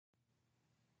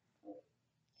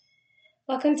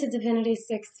Welcome to Divinity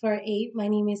 648. My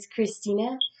name is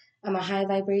Christina. I'm a high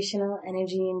vibrational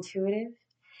energy intuitive.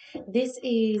 This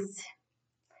is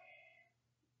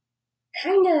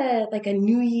kind of like a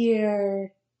New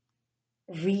Year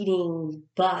reading,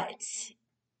 but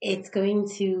it's going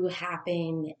to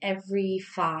happen every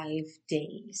 5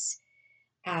 days.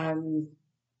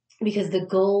 Because the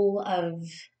goal of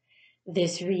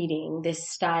this reading, this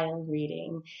style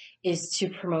reading, is to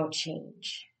promote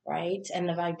change, right? And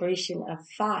the vibration of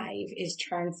 5 is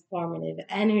transformative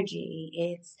energy.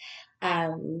 It's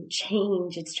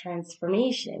change, it's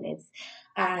transformation. It's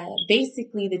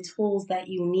basically the tools that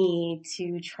you need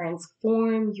to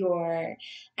transform your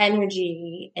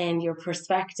energy and your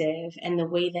perspective and the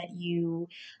way that you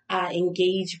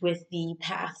engage with the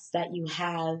paths that you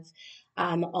have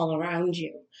all around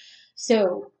you.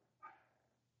 So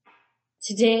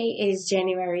today is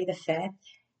January the 5th,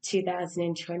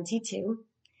 2022,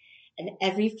 and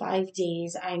every 5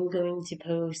 days I'm going to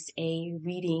post a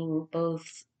reading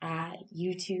both at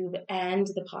YouTube and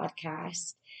the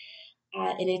podcast,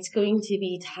 and it's going to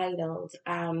be titled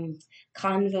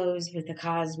Convos with the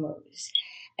Cosmos.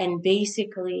 And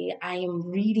basically, I am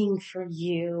reading for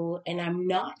you, and I'm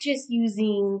not just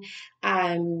using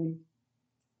cards.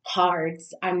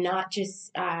 I'm not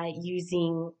just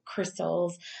using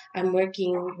crystals. I'm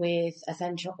working with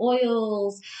essential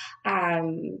oils,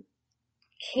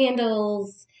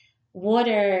 candles,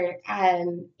 water,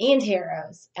 and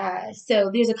arrows. So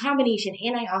there's a combination.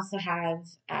 And I also have,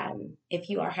 if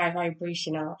you are high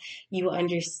vibrational, you will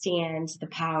understand the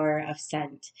power of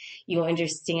scent. You will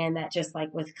understand that just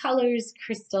like with colors,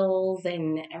 crystals,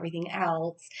 and everything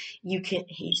else, you can,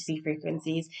 HC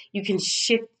frequencies, you can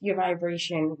shift your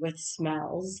vibration with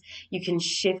smells. You can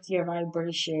shift your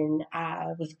vibration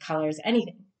with colors,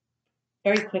 anything,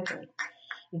 very quickly.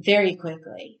 Very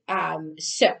quickly.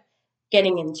 So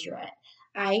getting into it.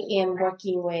 I am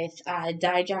working with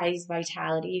Digest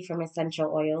Vitality from Essential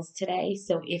Oils today.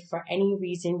 So if for any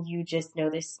reason you just know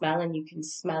this smell and you can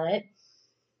smell it,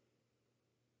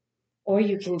 or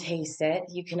you can taste it,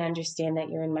 you can understand that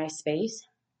you're in my space.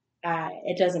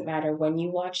 It doesn't matter when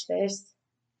you watch this.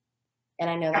 And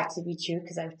I know that to be true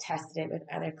because I've tested it with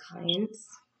other clients.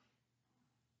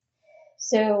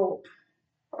 So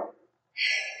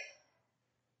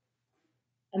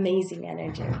amazing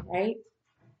energy, right?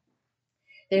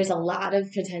 There's a lot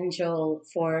of potential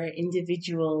for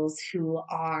individuals who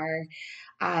are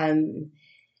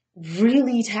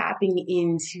really tapping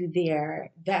into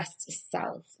their best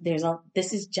self.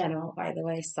 This is general, by the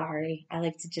way. Sorry. I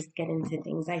like to just get into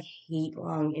things. I hate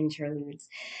long interludes.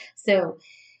 So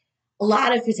a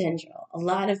lot of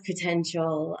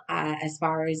potential as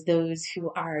far as those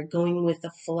who are going with the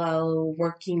flow,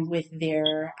 working with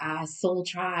their soul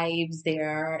tribes,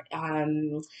 their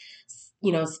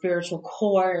spiritual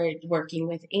core, working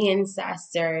with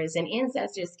ancestors, and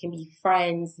ancestors can be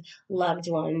friends, loved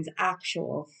ones,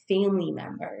 actual family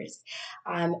members.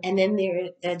 And then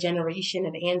the generation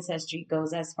of ancestry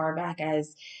goes as far back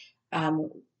as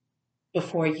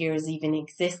before years even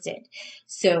existed.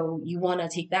 So you want to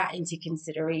take that into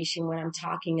consideration when I'm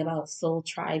talking about soul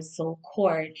tribe, soul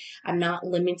court. I'm not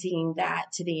limiting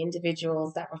that to the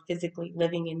individuals that were physically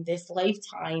living in this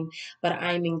lifetime, but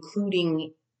I'm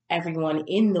including everyone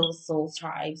in those soul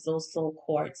tribes, those soul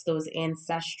courts, those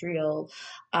ancestral,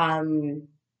 it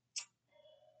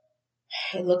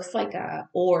looks like a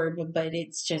orb, but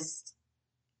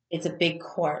it's a big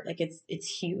court, like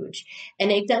it's huge. And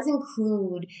it does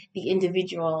include the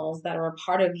individuals that are a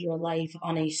part of your life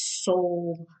on a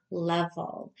soul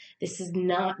level. This is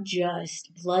not just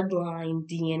bloodline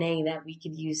DNA that we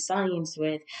could use science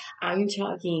with. I'm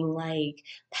talking like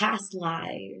past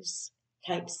lives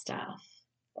type stuff,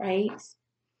 right?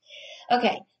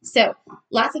 Okay, so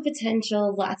lots of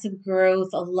potential, lots of growth.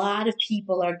 A lot of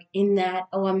people are in that,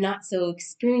 oh, I'm not so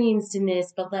experienced in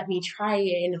this, but let me try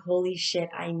it. And holy shit,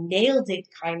 I nailed it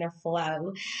kind of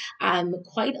flow.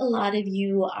 Quite a lot of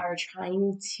you are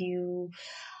trying to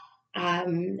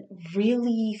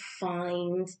really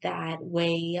find that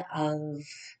way of,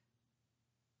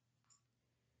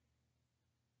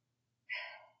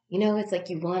 it's like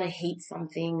you want to hate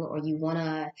something or you want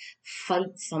to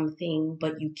fight something,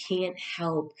 but you can't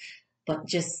help but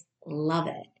just love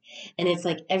it. And it's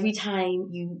like every time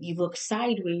you look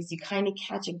sideways, you kind of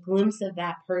catch a glimpse of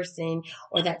that person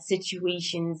or that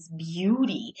situation's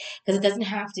beauty, because it doesn't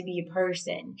have to be a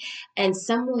person. And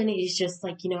someone is just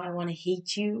like, I want to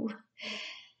hate you.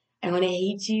 I want to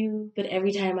hate you, but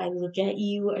every time I look at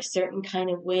you a certain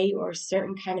kind of way or a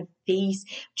certain kind of face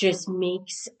just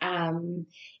makes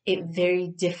it very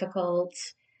difficult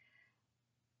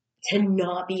to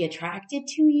not be attracted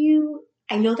to you.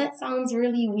 I know that sounds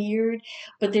really weird,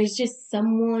 but there's just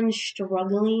someone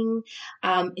struggling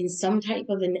in some type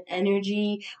of an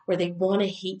energy where they want to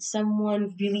hate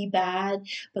someone really bad,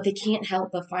 but they can't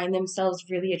help but find themselves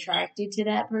really attracted to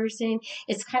that person.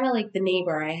 It's kind of like the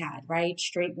neighbor I had, right?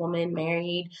 Straight woman,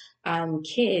 married,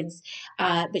 kids,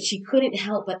 but she couldn't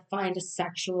help but find a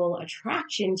sexual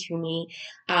attraction to me.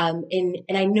 And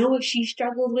I know if she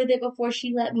struggled with it before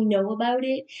she let me know about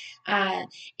it.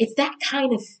 It's that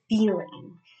kind of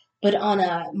feeling, but on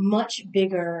a much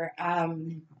bigger,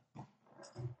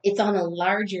 it's on a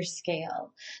larger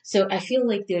scale. So I feel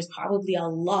like there's probably a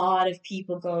lot of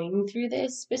people going through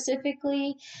this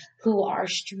specifically who are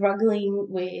struggling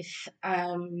with,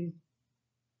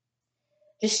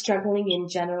 just struggling in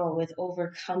general with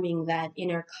overcoming that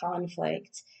inner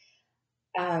conflict,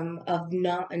 of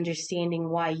not understanding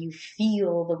why you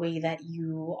feel the way that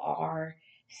you are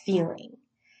feeling,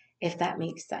 if that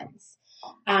makes sense.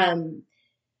 Um,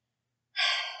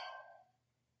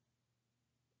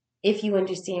 if you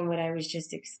understand what I was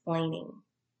just explaining,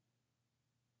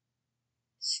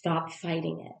 stop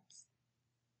fighting it.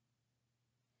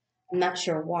 I'm not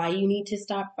sure why you need to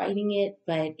stop fighting it,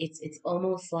 but it's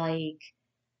almost like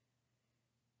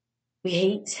we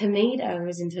hate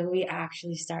tomatoes until we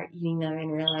actually start eating them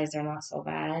and realize they're not so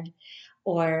bad.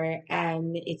 Or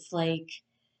it's like,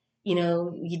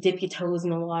 you dip your toes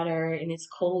in the water and it's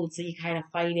cold, so you kind of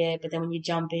fight it, but then when you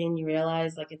jump in, you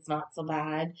realize like it's not so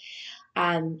bad.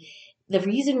 Um, the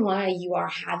reason why you are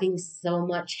having so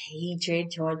much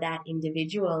hatred toward that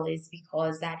individual is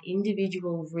because that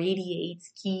individual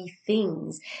radiates key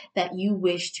things that you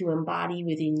wish to embody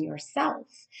within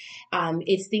yourself.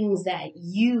 It's things that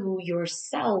you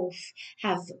yourself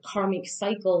have karmic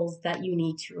cycles that you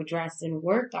need to address and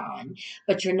work on,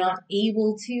 but you're not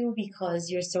able to because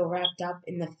you're so wrapped up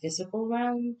in the physical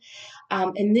realm.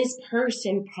 And this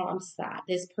person prompts that.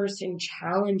 This person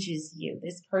challenges you.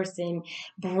 This person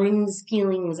brings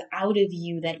feelings out of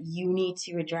you that you need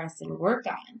to address and work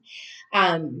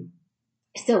on.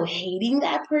 So hating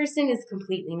that person is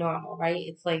completely normal, right?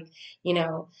 It's like, you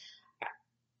know,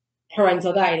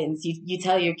 parental guidance. You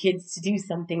tell your kids to do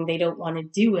something, they don't want to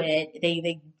do it.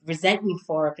 They resent you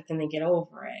for it, but then they get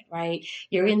over it, right?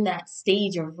 You're in that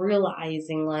stage of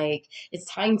realizing like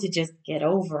it's time to just get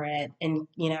over it and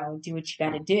do what you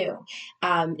got to do.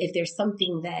 If there's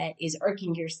something that is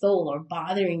irking your soul or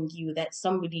bothering you that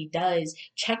somebody does,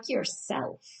 check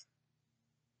yourself.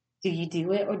 Do you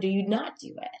do it or do you not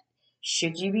do it?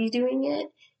 Should you be doing it?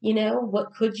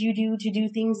 What could you do to do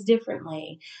things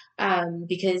differently?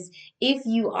 Because if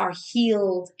you are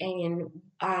healed and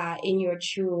in your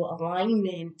true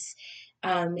alignment,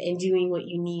 and doing what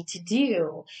you need to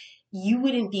do, you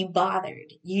wouldn't be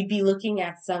bothered. You'd be looking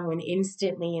at someone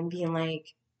instantly and being like,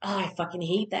 oh, I fucking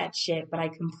hate that shit, but I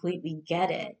completely get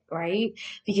it, right?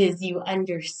 Because you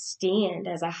understand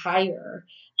as a higher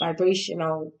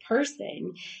vibrational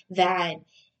person that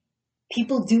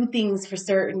people do things for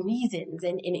certain reasons,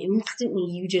 and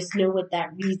instantly you just know what that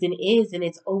reason is, and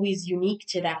it's always unique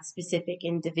to that specific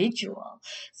individual.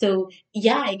 So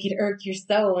yeah, it can irk your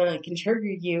soul and it can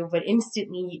trigger you, but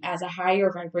instantly as a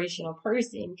higher vibrational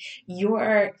person,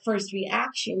 your first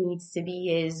reaction needs to be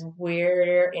is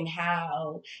where and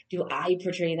how do I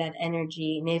portray that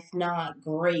energy, and if not,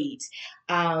 great.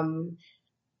 um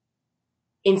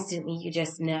Instantly you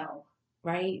just know,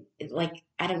 right? Like,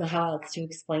 I don't know how else to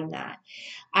explain that.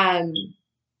 um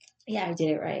yeah, I did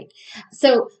it right.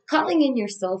 So calling in your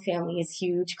soul family is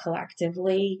huge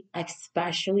collectively,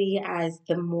 especially as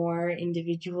the more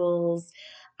individuals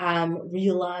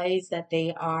realize that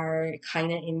they are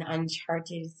kind of in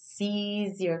uncharted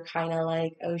seas. You're kind of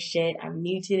like, oh shit, I'm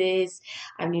new to this.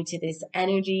 I'm new to this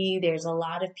energy. There's a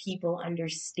lot of people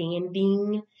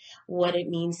understanding what it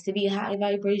means to be high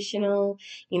vibrational.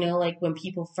 Like when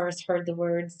people first heard the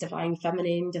words divine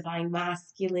feminine, divine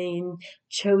masculine,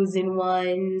 chosen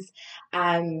ones,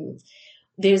 um,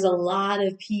 there's a lot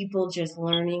of people just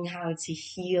learning how to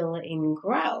heal and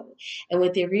grow. And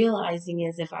what they're realizing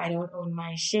is if I don't own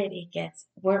my shit, it gets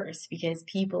worse because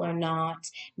people are not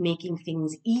making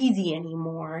things easy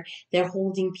anymore. They're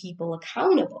holding people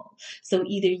accountable. So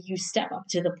either you step up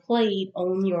to the plate,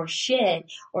 own your shit,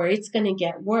 or it's going to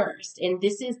get worse. And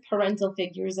this is parental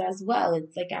figures as well.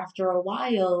 It's like after a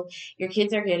while, your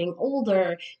kids are getting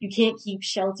older. You can't keep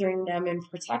sheltering them and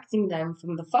protecting them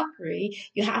from the fuckery.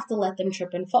 You have to let them trip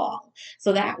and fall.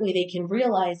 So that way they can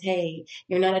realize, hey,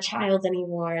 you're not a child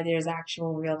anymore. There's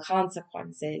actual real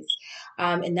consequences.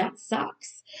 And that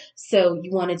sucks. So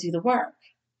you want to do the work.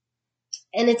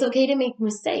 And it's okay to make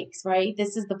mistakes, right?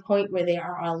 This is the point where they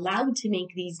are allowed to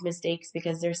make these mistakes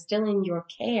because they're still in your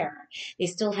care. They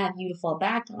still have you to fall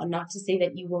back on. Not to say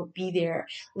that you won't be there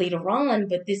later on,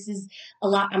 but this is a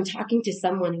lot. I'm talking to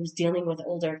someone who's dealing with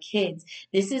older kids.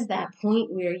 This is that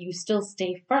point where you still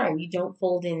stay firm. You don't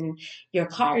fold in your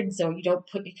cards, or you don't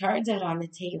put your cards out on the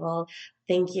table.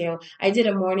 Thank you. I did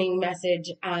a morning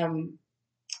message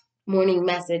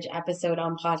episode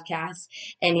on podcast,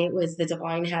 and it was the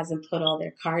divine hasn't put all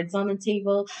their cards on the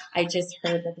table. I just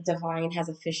heard that the divine has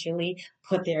officially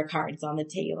put their cards on the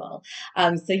table.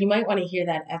 So you might want to hear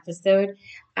that episode.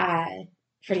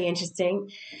 Pretty interesting.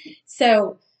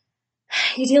 So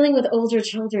you're dealing with older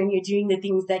children, you're doing the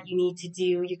things that you need to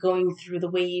do, you're going through the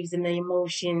waves and the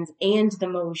emotions and the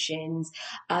motions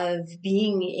of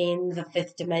being in the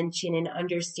fifth dimension, and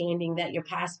understanding that your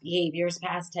past behaviors,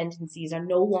 past tendencies are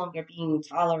no longer being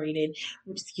tolerated,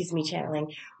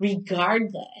 channeling,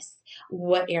 regardless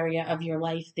what area of your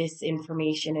life this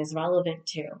information is relevant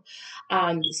to.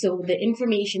 So the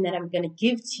information that I'm going to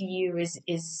give to you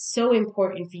is so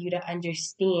important for you to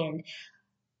understand.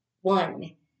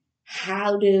 One,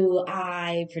 how do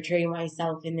I portray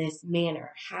myself in this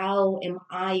manner? How am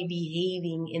I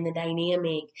behaving in the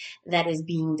dynamic that is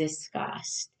being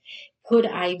discussed? Could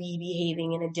I be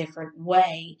behaving in a different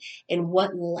way? And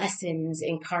what lessons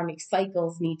and karmic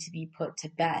cycles need to be put to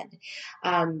bed?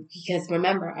 Because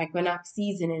remember, equinox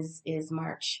season is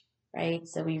March, right?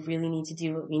 So we really need to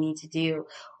do what we need to do,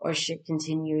 or shit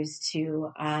continues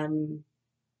to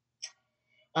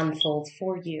unfold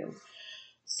for you.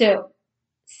 So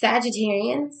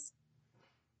Sagittarians,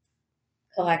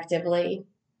 collectively,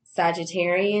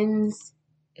 Sagittarians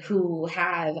who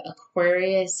have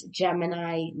Aquarius,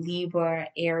 Gemini, Libra,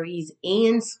 Aries,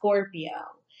 and Scorpio.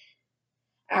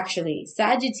 Actually,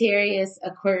 Sagittarius,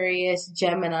 Aquarius,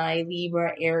 Gemini,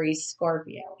 Libra, Aries,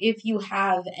 Scorpio. If you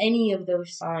have any of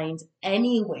those signs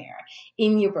anywhere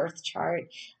in your birth chart,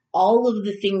 all of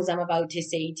the things I'm about to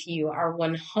say to you are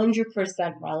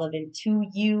 100% relevant to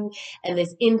you, and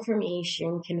this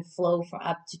information can flow for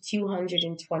up to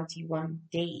 221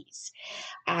 days.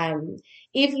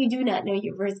 If you do not know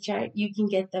your birth chart, you can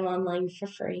get them online for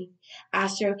free.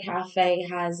 Astro Cafe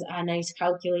has a nice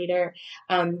calculator.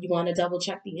 You want to double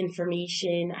check the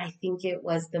information. I think it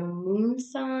was the moon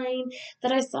sign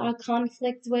that I saw a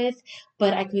conflict with,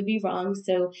 but I could be wrong.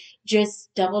 So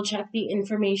just double check the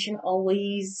information.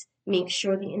 Always make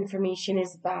sure the information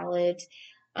is valid.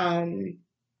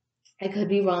 I could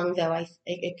be wrong though.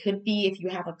 It could be if you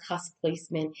have a cusp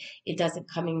placement, it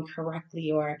doesn't come in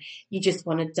correctly, or you just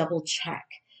want to double check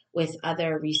with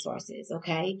other resources,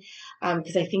 okay?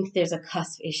 Because I think there's a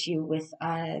cusp issue with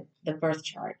the birth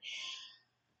chart.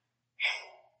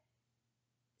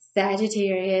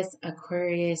 Sagittarius,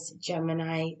 Aquarius,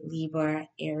 Gemini, Libra,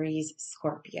 Aries,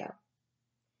 Scorpio.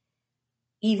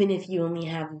 Even if you only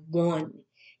have one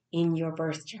in your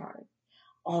birth chart,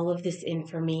 all of this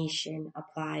information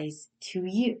applies to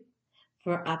you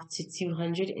for up to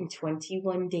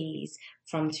 221 days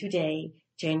from today,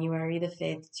 January the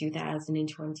 5th,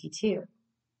 2022.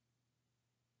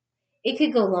 It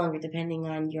could go longer depending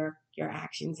on your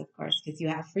actions, of course, because you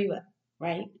have free will,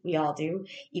 right? We all do,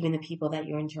 even the people that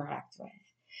you interact with.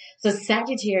 So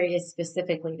Sagittarius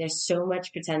specifically, there's so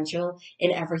much potential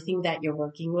in everything that you're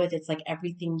working with. It's like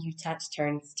everything you touch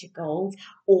turns to gold,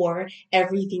 or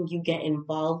everything you get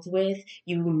involved with,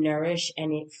 you nourish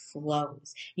and it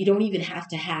flows. You don't even have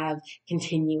to have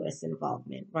continuous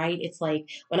involvement, right? It's like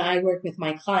when I work with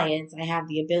my clients, I have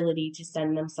the ability to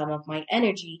send them some of my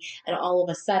energy, and all of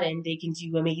a sudden they can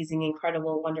do amazing,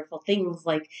 incredible, wonderful things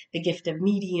like the gift of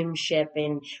mediumship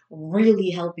and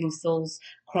really helping souls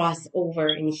cross over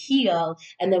and heal.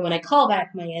 And then when I call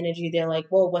back my energy, they're like,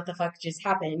 whoa, what the fuck just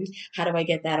happened? How do I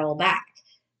get that all back?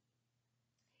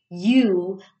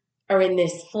 You are in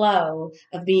this flow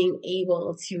of being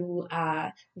able to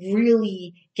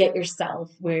really get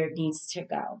yourself where it needs to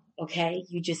go. Okay.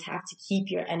 You just have to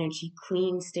keep your energy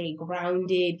clean, stay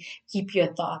grounded, keep your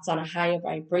thoughts on a higher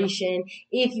vibration.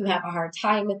 If you have a hard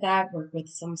time with that, work with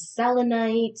some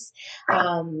selenite,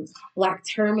 black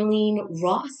tourmaline,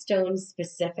 raw stones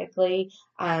specifically,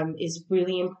 is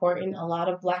really important. A lot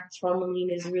of black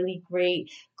tourmaline is really great.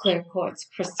 Clear quartz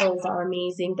crystals are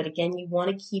amazing, but again, you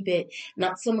want to keep it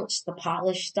not so much the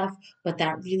polished stuff, but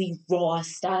that really raw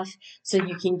stuff, so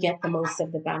you can get the most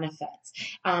of the benefits.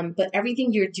 But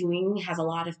everything you're doing has a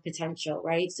lot of potential,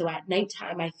 right? So at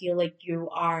nighttime, I feel like you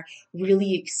are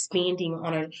really expanding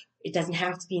on It doesn't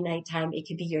have to be nighttime. It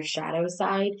could be your shadow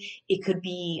side. It could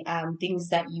be things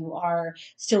that you are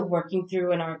still working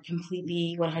through and aren't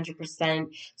completely 100%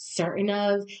 certain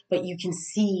of, but you can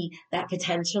see that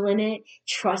potential in it.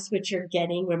 Trust what you're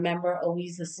getting. Remember,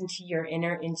 always listen to your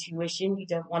inner intuition. You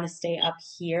don't want to stay up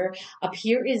here. Up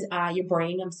here is your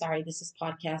brain. I'm sorry, this is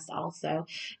podcast also.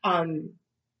 Um,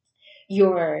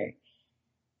 your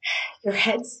your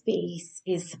headspace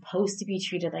is supposed to be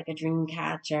treated like a dream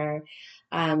catcher,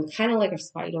 kind of like a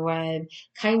spider web,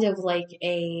 kind of like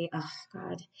a oh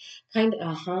god, kind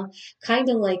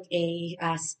of like a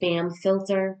spam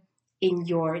filter in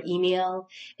your email.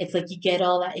 It's like you get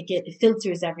all that, it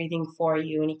filters everything for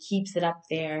you and it keeps it up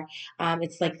there.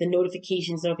 It's like the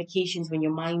notifications when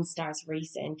your mind starts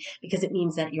racing because it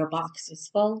means that your box is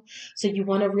full. So you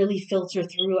want to really filter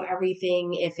through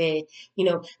everything. If it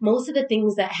most of the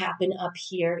things that happen up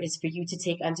here is for you to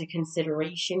take under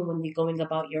consideration when you're going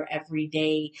about your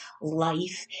everyday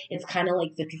life. It's kind of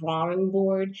like the drawing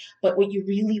board, but what you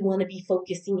really want to be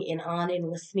focusing in on and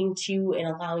listening to and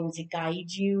allowing to guide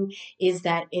you is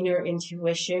that inner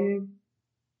intuition,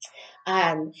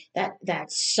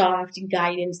 that soft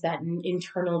guidance, that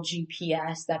internal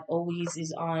GPS that always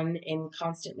is on and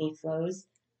constantly flows.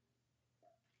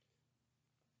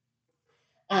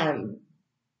 Um,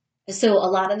 So a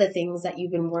lot of the things that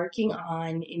you've been working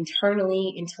on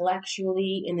internally,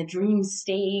 intellectually, in the dream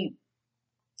state,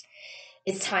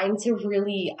 it's time to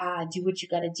really do what you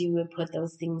got to do and put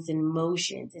those things in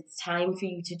motion. It's time for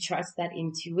you to trust that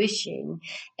intuition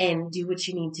and do what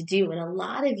you need to do. And a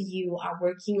lot of you are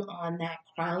working on that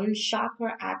crown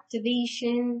chakra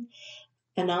activation.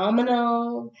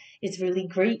 Phenomenal. It's really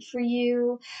great for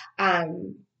you.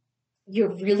 Um,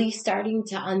 you're really starting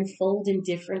to unfold in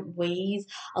different ways.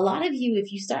 A lot of you,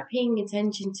 if you start paying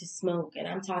attention to smoke, and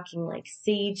I'm talking like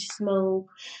sage smoke,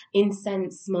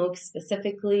 incense smoke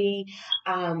specifically,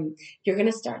 you're going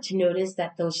to start to notice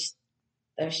that those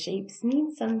shapes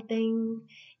mean something.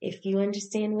 If you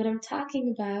understand what I'm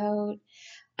talking about,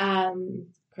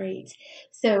 great.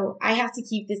 So I have to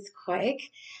keep this quick.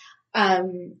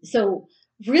 So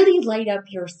really light up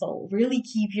your soul. Really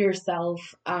keep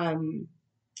yourself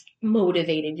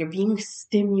motivated, you're being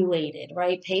stimulated,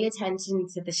 right? Pay attention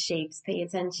to the shapes, pay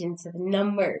attention to the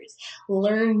numbers,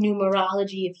 learn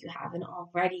numerology if you haven't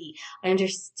already,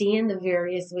 understand the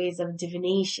various ways of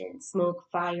divination, smoke,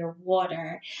 fire,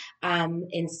 water,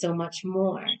 and so much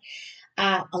more.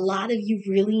 A lot of you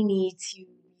really need to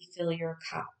refill your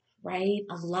cup. Right?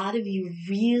 A lot of you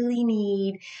really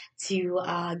need to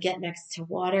get next to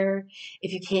water.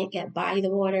 If you can't get by the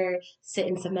water, sit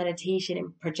in some meditation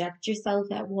and project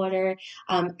yourself at water.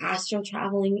 Astral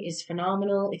traveling is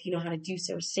phenomenal if you know how to do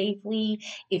so safely.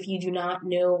 If you do not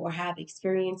know or have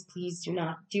experience, please do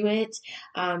not do it.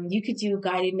 You could do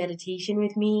guided meditation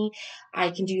with me.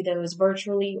 I can do those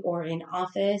virtually or in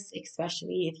office,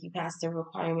 especially if you pass the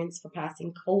requirements for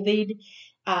passing COVID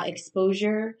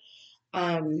exposure.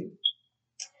 Um,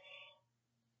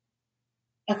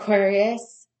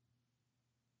 Aquarius,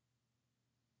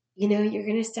 you're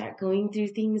going to start going through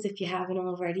things if you haven't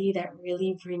already that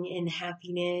really bring in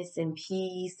happiness and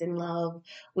peace and love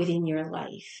within your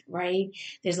life, right?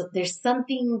 There's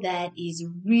something that is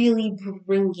really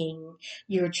bringing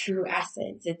your true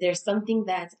essence. That there's something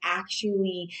that's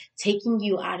actually taking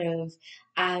you out of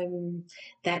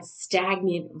that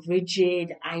stagnant,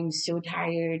 rigid, I'm so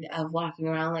tired of walking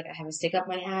around like I have a stick up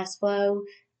my ass flow,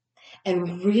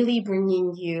 and really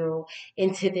bringing you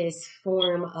into this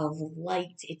form of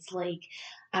light. It's like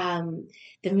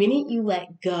the minute you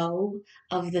let go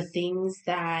of the things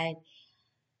that,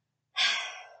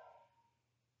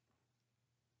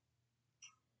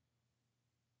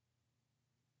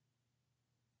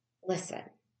 listen,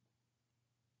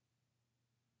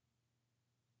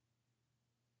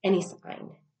 any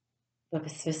sign, but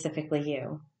specifically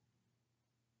you,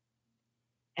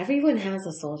 everyone has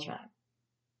a soul tribe.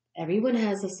 Everyone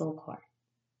has a soul core.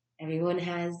 Everyone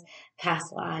has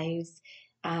past lives,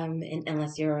 and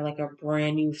unless you're like a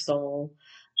brand new soul.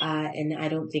 And I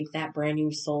don't think that brand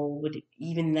new soul would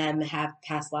even them have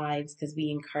past lives because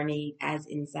we incarnate as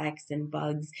insects and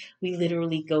bugs. We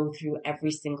literally go through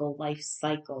every single life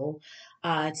cycle,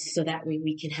 so that way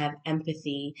we can have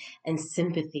empathy and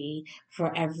sympathy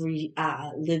for every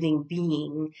living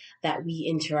being that we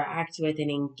interact with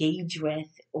and engage with,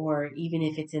 or even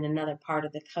if it's in another part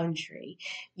of the country.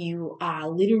 You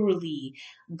literally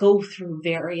go through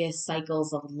various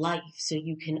cycles of life so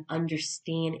you can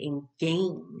understand and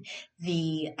gain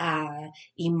the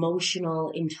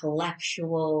emotional,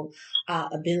 intellectual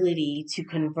ability to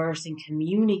converse and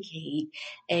communicate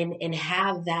and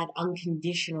have that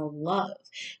unconditional love love,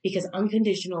 because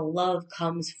unconditional love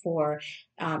comes for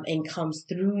and comes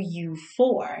through you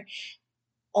for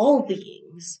all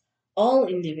beings, all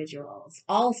individuals,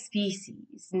 all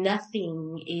species.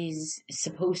 Nothing is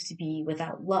supposed to be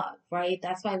without love, right?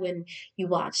 That's why when you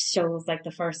watch shows like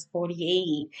The First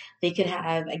 48, they could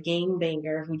have a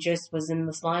gangbanger who just was in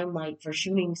the limelight for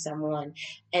shooting someone,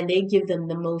 and they give them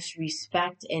the most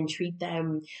respect and treat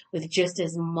them with just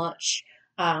as much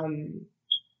um,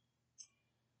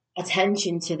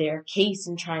 attention to their case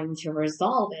and trying to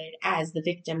resolve it as the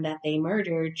victim that they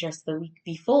murdered just the week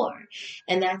before.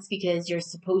 And that's because you're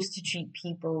supposed to treat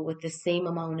people with the same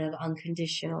amount of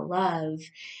unconditional love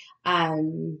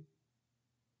um,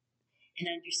 and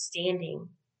understanding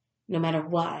no matter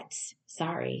what.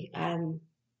 Sorry. I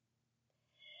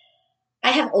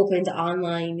have opened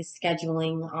online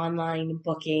scheduling, online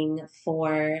booking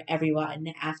for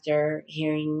everyone after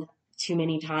hearing too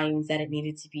many times that it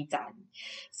needed to be done.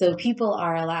 So people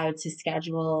are allowed to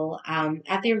schedule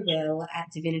at their will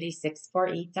at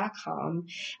divinity648.com,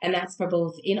 and that's for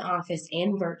both in office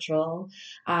and virtual.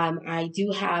 I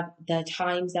do have the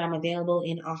times that I'm available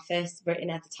in office written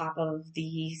at the top of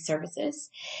the services.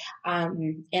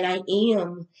 And I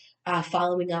am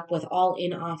following up with all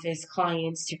in-office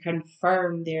clients to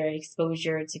confirm their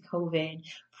exposure to COVID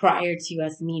prior to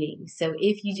us meeting. So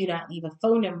if you do not leave a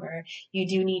phone number, you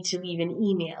do need to leave an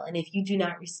email. And if you do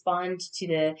not respond to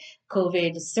the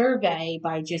COVID survey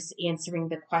by just answering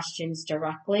the questions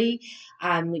directly,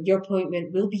 your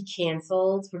appointment will be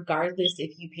canceled regardless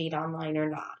if you paid online or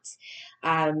not.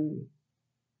 Um,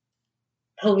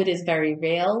 COVID is very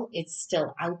real. It's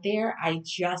still out there. I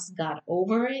just got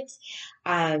over it.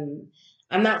 Um,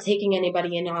 I'm not taking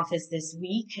anybody in office this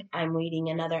week. I'm waiting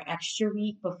another extra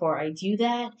week before I do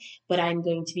that, but I'm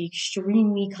going to be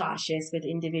extremely cautious with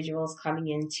individuals coming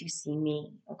in to see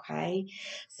me. Okay.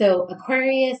 So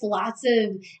Aquarius, lots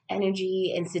of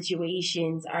energy and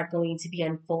situations are going to be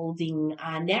unfolding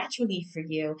naturally for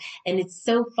you. And it's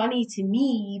so funny to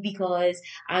me because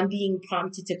I'm being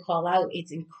prompted to call out.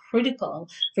 It's critical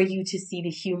for you to see the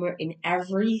humor in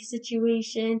every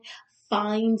situation.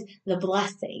 Find the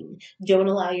blessing. Don't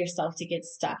allow yourself to get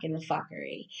stuck in the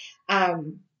fuckery.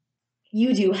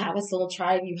 You do have a soul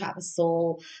tribe, you have a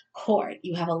soul court,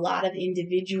 you have a lot of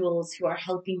individuals who are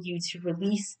helping you to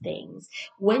release things.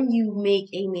 When you make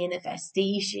a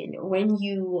manifestation, when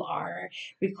you are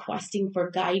requesting for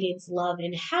guidance, love,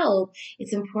 and help,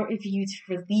 it's important for you to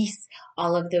release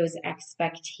all of those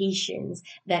expectations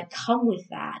that come with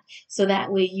that. So that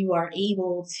way you are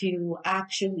able to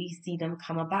actually see them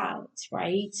come about,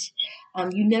 right?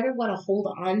 You never want to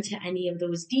hold on to any of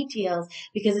those details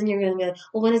because then you're going to be like,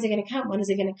 well, when is it going to come? When is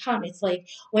it going to come? It's like,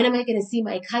 when am I going to see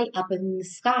my kite up in the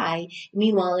sky?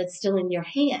 Meanwhile, it's still in your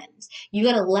hand. You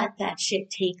got to let that shit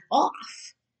take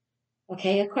off.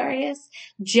 Okay, Aquarius?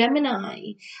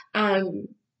 Gemini,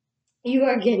 you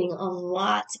are getting a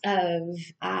lot of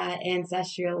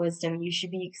ancestral wisdom. You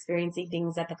should be experiencing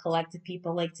things that the collective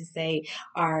people like to say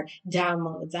are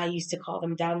downloads. I used to call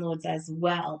them downloads as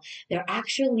well. They're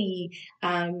actually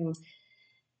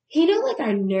like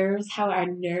our nerves, how our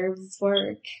nerves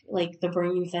work, like the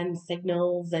brain sends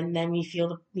signals and then we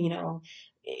feel,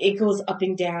 it goes up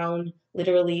and down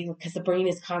literally because the brain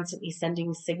is constantly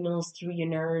sending signals through your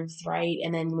nerves, right?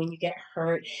 And then when you get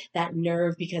hurt, that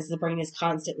nerve, because the brain is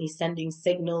constantly sending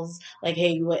signals like, hey,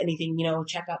 you want anything,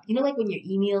 check up. Like when your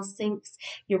email syncs,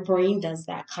 your brain does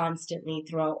that constantly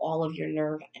throughout all of your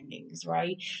nerve endings,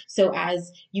 right? So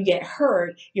as you get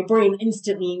hurt, your brain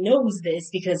instantly knows this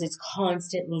because it's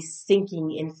constantly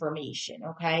syncing information,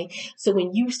 okay? So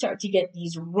when you start to get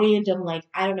these random, like,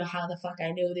 I don't know how the fuck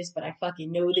I know this, but I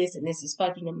fucking know this and this is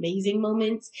fucking amazing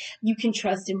moments, you can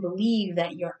trust and believe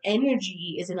that your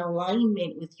energy is in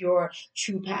alignment with your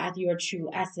true path, your true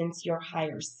essence, your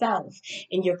higher self.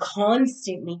 And you're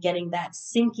constantly getting that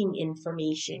syncing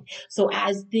information. So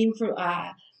as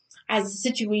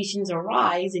situations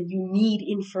arise and you need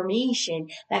information,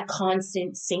 that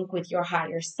constant sync with your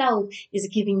higher self is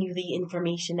giving you the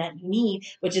information that you need,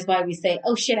 which is why we say,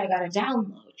 oh shit, I got to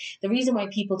download. The reason why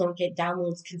people don't get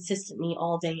downloads consistently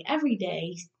all day, every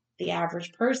day, the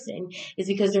average person, is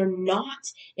because they're not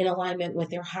in alignment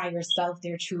with their higher self,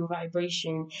 their true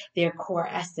vibration, their core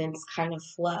essence kind of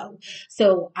flow.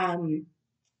 So,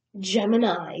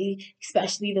 Gemini,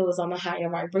 especially those on the higher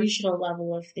vibrational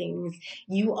level of things,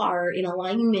 you are in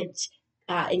alignment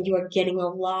and you are getting a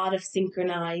lot of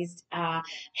synchronized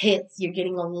hits. You're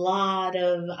getting a lot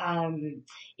of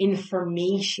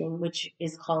information, which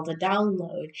is called a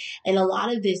download. And a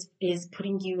lot of this is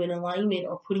putting you in alignment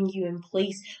or putting you in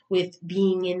place with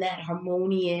being in that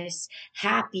harmonious,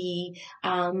 happy,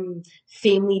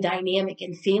 family dynamic.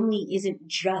 And family isn't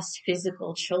just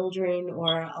physical children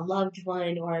or a loved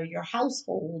one or your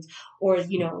household or,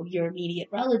 your immediate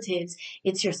relatives.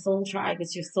 It's your soul tribe.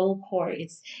 It's your soul core.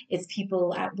 It's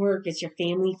people at work. It's your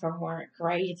family from work,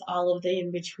 right? It's all of the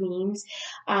in-betweens.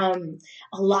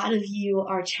 A lot of you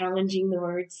are challenging the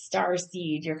word star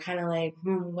seed. You're kind of like,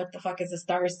 what the fuck is a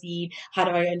star seed? How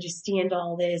do I understand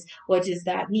all this? What does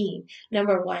that mean?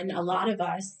 Number one, a lot of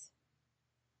us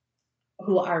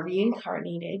who are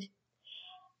reincarnated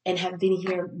and have been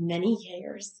here many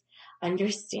years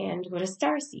understand what a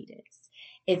star seed is.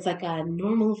 It's like a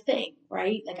normal thing,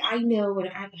 right? Like I know when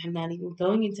I'm not even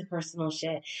going into personal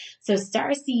shit. So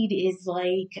star seed is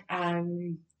like,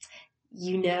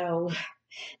 you know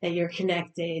that you're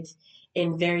connected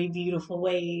in very beautiful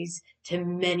ways to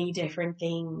many different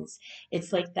things.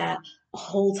 It's like that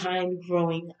whole time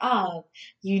growing up,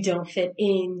 you don't fit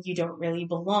in, you don't really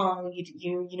belong.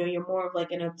 You're more of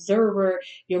like an observer.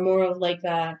 You're more of like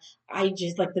I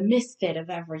just like the misfit of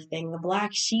everything, the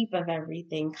black sheep of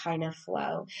everything kind of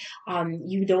flow.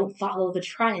 You don't follow the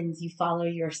trends, you follow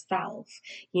yourself.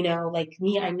 Like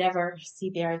me, I never see,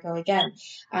 there I go again.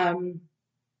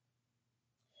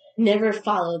 Never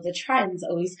follow the trends,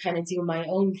 always kind of do my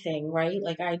own thing, right?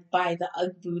 Like I buy the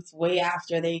UGG boots way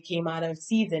after they came out of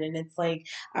season, and it's like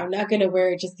I'm not gonna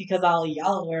wear it just because all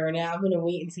y'all wearing it. I'm gonna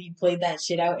wait until you play that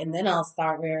shit out, and then I'll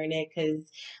start wearing it. Cause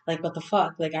like what the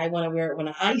fuck? Like I want to wear it when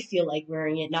I feel like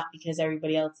wearing it, not because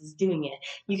everybody else is doing it.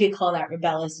 You could call that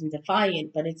rebellious and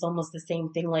defiant, but it's almost the same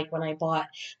thing. Like when I bought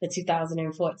the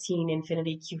 2014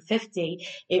 Infiniti Q50,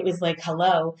 it was like,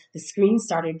 hello, the screen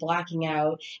started blacking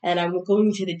out and I'm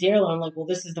going to the dealer. I'm like, well,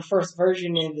 this is the first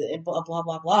version and blah, blah,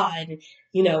 blah, blah. And,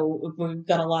 we've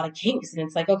got a lot of kinks. And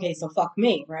it's like, okay, so fuck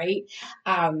me, right?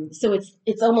 So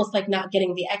it's almost like not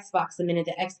getting the Xbox. The minute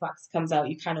the Xbox comes out,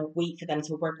 you kind of wait for them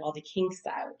to work all the kinks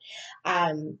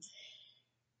out.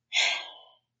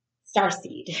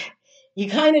 Starseed. You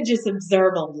kind of just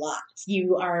observe a lot.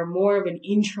 You are more of an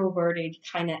introverted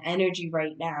kind of energy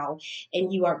right now,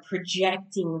 and you are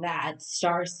projecting that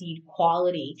starseed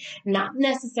quality, not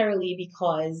necessarily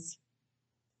because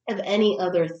of any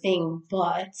other thing,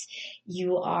 but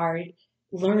you are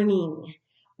learning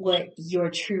what your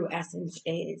true essence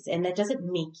is. And that doesn't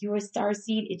make you a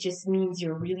starseed. It just means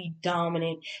you're really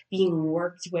dominant, being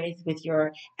worked with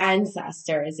your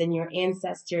ancestors, and your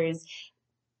ancestors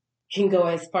can go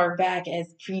as far back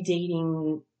as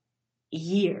predating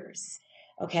years,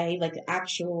 okay, like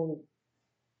actual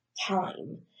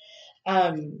time.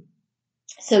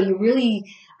 So you really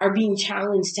are being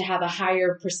challenged to have a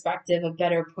higher perspective, a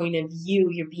better point of view.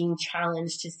 You're being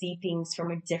challenged to see things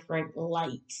from a different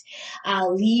light.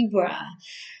 Libra.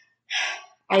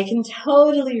 I can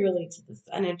totally relate to this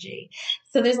energy.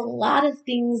 So there's a lot of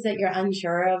things that you're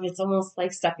unsure of. It's almost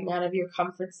like stepping out of your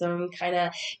comfort zone. Kind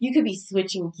of, you could be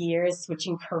switching gears,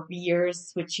 switching careers,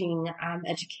 switching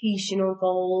educational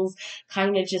goals.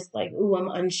 Kind of just like, ooh, I'm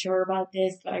unsure about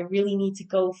this, but I really need to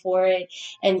go for it.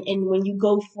 And when you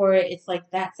go for it, it's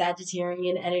like that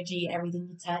Sagittarian energy. Everything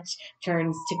you touch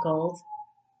turns to gold.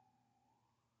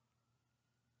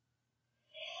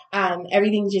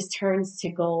 Everything just turns to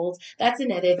gold. That's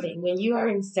another thing. When you are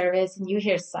in service and you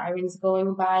hear sirens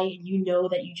going by, and you know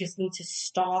that you just need to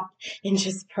stop and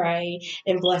just pray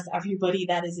and bless everybody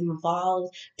that is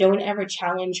involved. Don't ever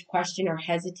challenge, question, or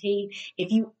hesitate. If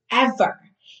you ever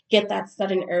get that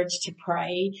sudden urge to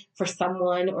pray for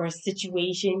someone or a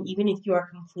situation, even if you are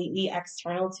completely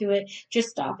external to it, just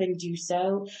stop and do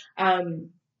so.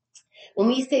 When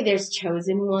we say there's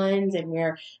chosen ones and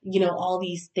we're, all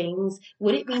these things,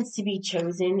 what it means to be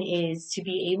chosen is to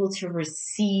be able to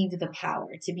receive the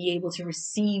power, to be able to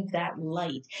receive that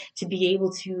light, to be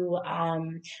able to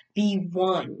be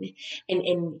one.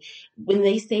 And when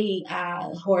they say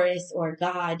Horus or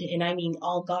God, and I mean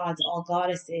all gods, all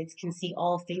goddesses can see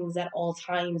all things at all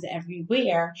times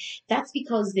everywhere, that's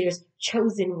because there's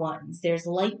chosen ones, there's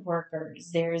light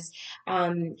workers, there's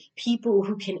people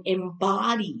who can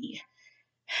embody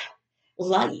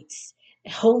light,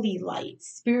 holy light,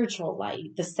 spiritual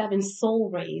light, the seven soul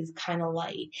rays kind of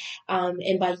light.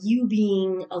 And by you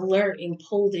being alert and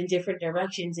pulled in different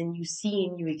directions and you see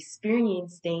and you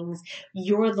experience things,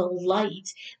 you're the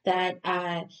light that,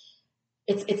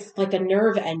 it's like a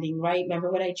nerve ending, right?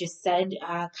 Remember what I just said?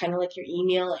 Kind of like your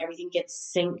email, everything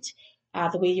gets synced.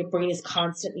 The way your brain is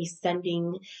constantly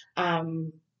sending,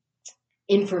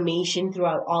 information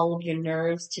throughout all of your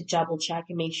nerves to double check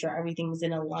and make sure everything's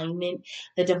in alignment.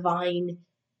 The divine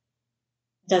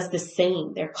does the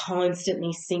same. They're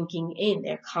constantly sinking in.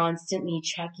 They're constantly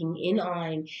checking in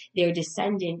on their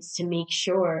descendants to make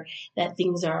sure that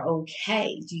things are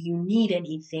okay. Do you need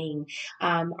anything?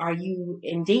 Are you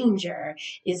in danger?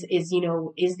 Is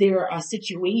there a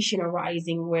situation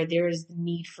arising where there is the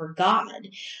need for God?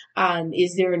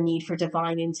 Is there a need for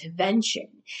divine intervention?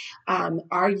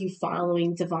 Are you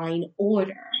following divine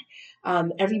order?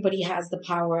 Everybody has the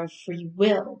power of free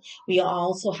will. We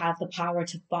also have the power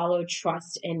to follow,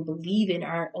 trust, and believe in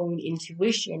our own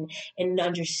intuition and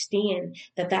understand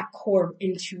that that core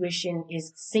intuition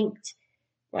is synced,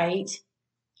 right?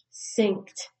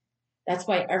 Synced. That's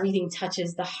why everything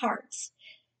touches the heart.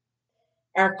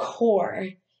 Our core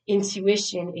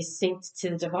intuition is synced to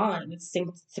the divine, it's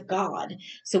synced to God.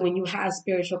 So when you have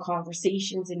spiritual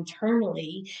conversations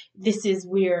internally, this is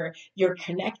where you're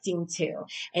connecting to.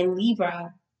 And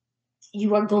Libra,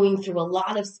 you are going through a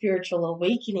lot of spiritual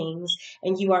awakenings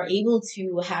and you are able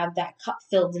to have that cup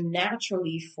filled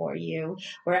naturally for you.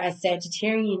 Whereas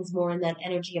Sagittarians more in that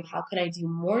energy of how can I do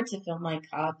more to fill my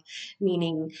cup,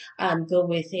 meaning go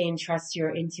within, trust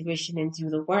your intuition and do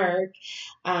the work,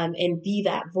 and be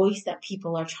that voice that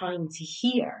people are trying to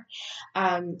hear.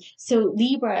 So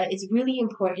Libra, it's really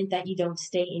important that you don't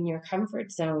stay in your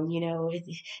comfort zone.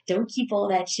 Don't keep all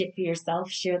that shit for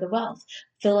yourself. Share the wealth,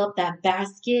 fill up that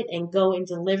basket and go and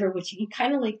deliver what you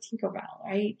kind of like Tinkerbell,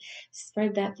 right?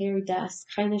 Spread that fairy dust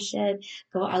kind of shit.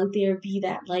 Go out there, be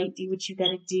that light, do what you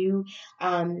gotta do.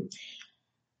 Um,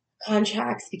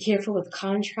 Contracts, be careful with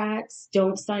contracts.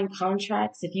 Don't sign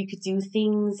contracts. If you could do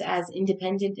things as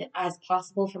independent as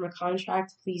possible from a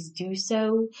contract, please do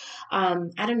so. I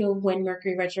don't know when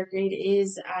Mercury retrograde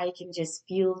is. I can just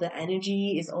feel the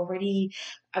energy is already,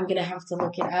 I'm going to have to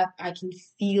look it up. I can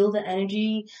feel the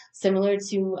energy similar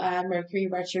to Mercury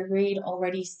retrograde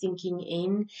already sinking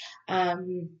in.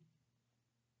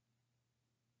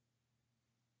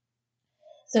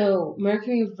 So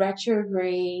Mercury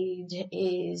retrograde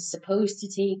is supposed to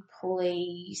take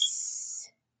place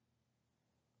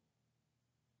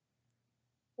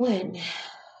when?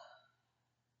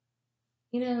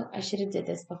 I should have did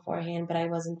this beforehand, but I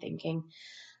wasn't thinking.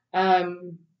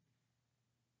 Um,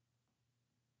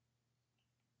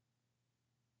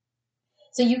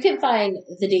 so you can find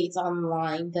the dates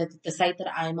online. The site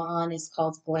that I'm on is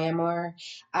called Glamour.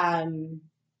 Um,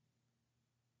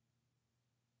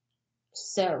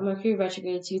 So Mercury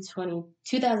retrograde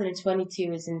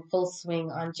 2022 is in full swing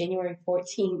on January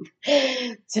 14th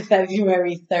to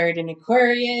February 3rd in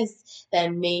Aquarius,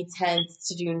 then May 10th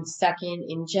to June 2nd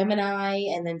in Gemini,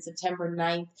 and then September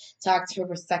 9th to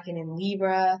October 2nd in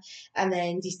Libra, and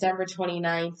then December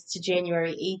 29th to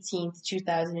January 18th,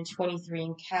 2023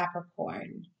 in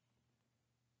Capricorn.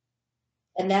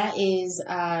 And that is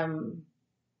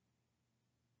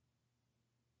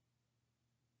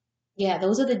yeah,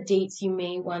 those are the dates you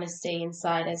may want to stay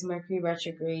inside as Mercury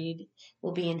retrograde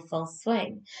will be in full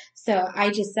swing. So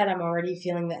I just said I'm already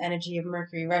feeling the energy of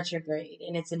Mercury retrograde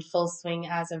and it's in full swing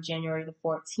as of January the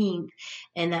 14th.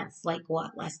 And that's like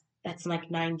what? That's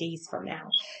like 9 days from now.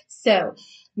 So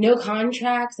no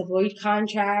contracts, avoid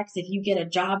contracts. If you get a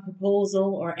job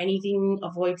proposal or anything,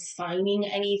 avoid signing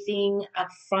anything up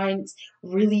front.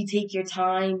 Really take your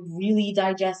time, really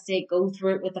digest it, go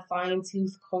through it with a fine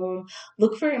tooth comb.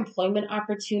 Look for employment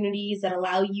opportunities that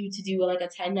allow you to do like a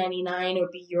 1099 or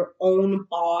be your own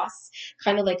boss,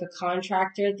 kind of like a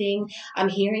contractor thing. I'm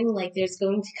hearing like there's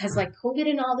going to, because like COVID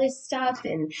and all this stuff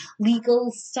and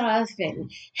legal stuff and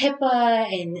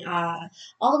HIPAA and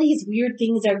all these weird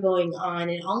things are going on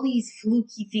and all these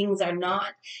fluky things are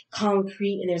not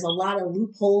concrete and there's a lot of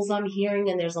loopholes I'm hearing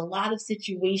and there's a lot of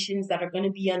situations that are going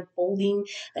to be unfolding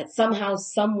that somehow,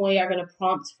 some way are going to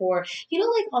prompt for,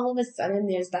 like all of a sudden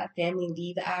there's that Family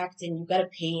Leave Act and you got to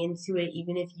pay into it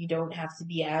even if you don't have to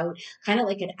be out, kind of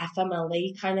like an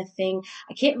FMLA kind of thing.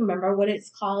 I can't remember what it's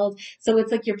called. So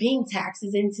it's like you're paying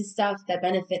taxes into stuff that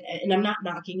benefit, and I'm not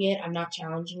knocking it, I'm not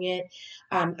challenging it.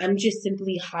 I'm just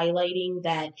simply highlighting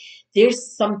that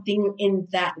there's something in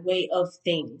that way of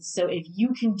things. So if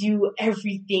you can do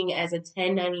everything as a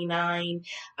 1099,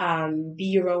 be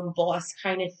your own boss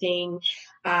kind of thing,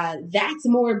 that's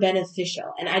more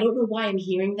beneficial. And I don't know why I'm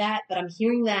hearing that, but I'm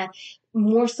hearing that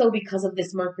more so because of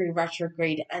this Mercury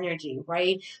retrograde energy,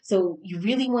 right? So you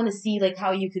really want to see like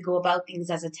how you could go about things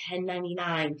as a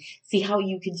 1099, see how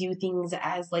you could do things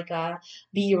as like a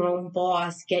be your own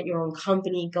boss, get your own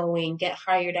company going, get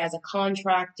hired as a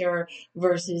contractor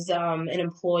versus an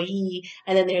employee.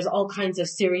 And then there's all kinds of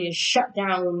serious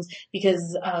shutdowns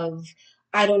because of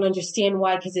I don't understand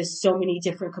why, because there's so many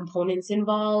different components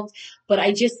involved. But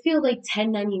I just feel like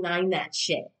 1099 that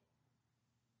shit.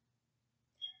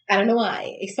 I don't know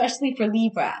why, especially for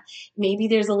Libra. Maybe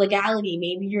there's a legality.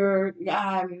 Maybe you're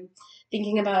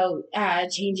thinking about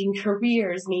changing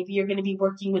careers. Maybe you're going to be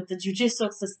working with the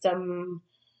judicial system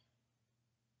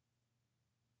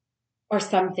or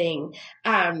something.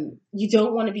 You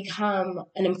don't want to become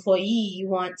an employee. You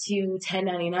want to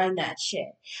 1099 that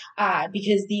shit.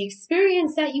 Because the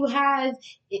experience that you have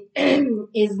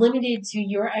is limited to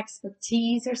your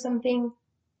expertise or something.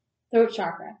 Throat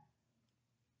chakra.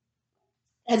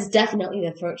 That's definitely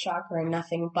the throat chakra and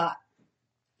nothing but.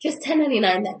 Just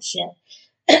 1099 that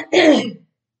shit.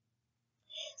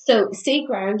 So stay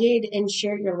grounded and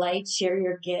share your light, share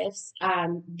your gifts.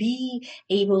 Be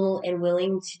able and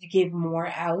willing to give more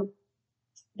out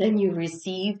than you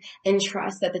receive, and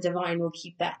trust that the divine will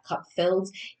keep that cup filled.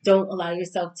 Don't allow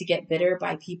yourself to get bitter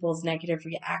by people's negative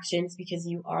reactions because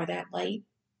you are that light.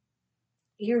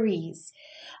 Aries.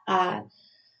 Uh,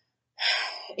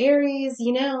 Aries,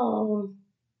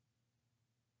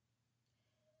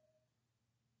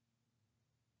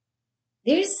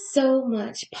 there's so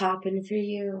much popping for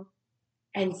you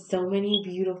and so many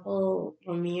beautiful,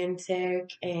 romantic,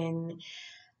 and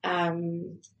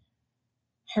um,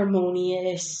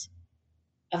 harmonious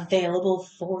available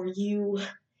for you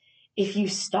if you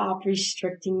stop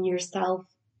restricting yourself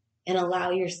and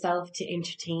allow yourself to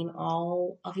entertain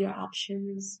all of your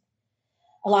options.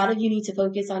 A lot of you need to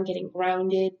focus on getting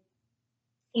grounded.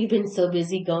 You've been so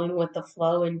busy going with the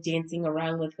flow and dancing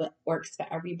around with what works for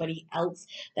everybody else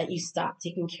that you stop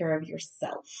taking care of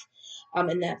yourself.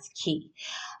 And that's key.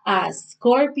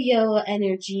 Scorpio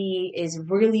energy is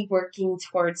really working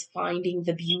towards finding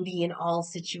the beauty in all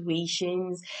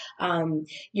situations.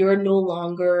 You're no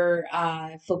longer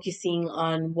focusing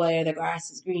on where the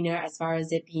grass is greener as far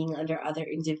as it being under other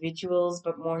individuals,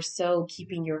 but more so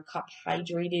keeping your cup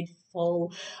hydrated,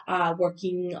 full,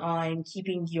 working on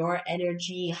keeping your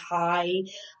energy high,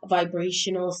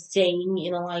 vibrational, staying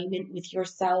in alignment with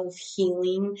yourself,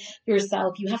 healing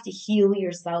yourself. You have to heal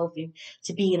yourself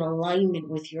to be in alignment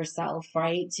with yourself,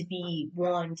 right? To be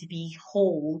one, to be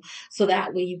whole. So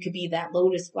that way you could be that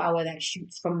lotus flower that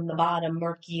shoots from the bottom,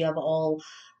 murky of all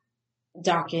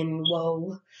dark and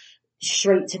woe,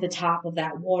 straight to the top of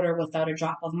that water without a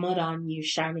drop of mud on you,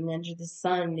 shining under the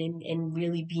sun and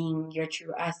really being your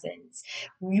true essence.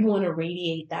 You want to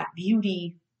radiate that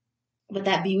beauty, but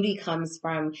that beauty comes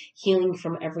from healing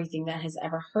from everything that has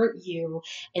ever hurt you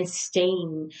and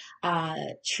staying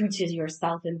true to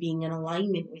yourself and being in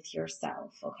alignment with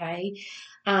yourself. Okay.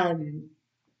 I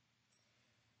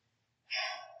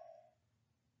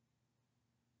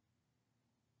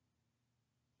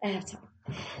have time.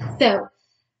 So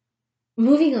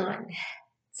moving on.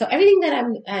 So everything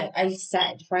that I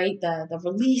said, right? The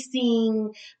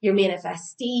releasing your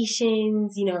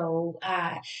manifestations,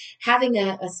 having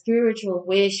a spiritual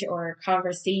wish or a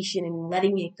conversation and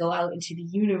letting it go out into the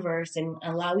universe and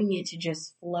allowing it to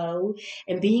just flow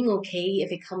and being okay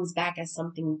if it comes back as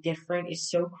something different is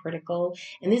so critical.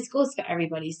 And this goes for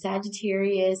everybody: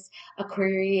 Sagittarius,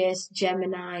 Aquarius,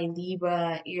 Gemini,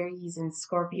 Libra, Aries, and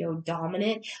Scorpio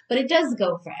dominant. But it does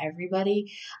go for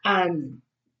everybody.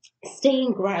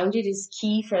 Staying grounded is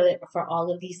key for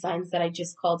all of these signs that I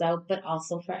just called out, but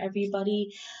also for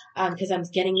everybody, because I'm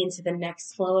getting into the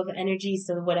next flow of energy.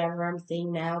 So whatever I'm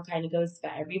saying now kind of goes for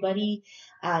everybody,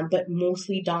 but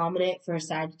mostly dominant for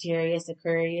Sagittarius,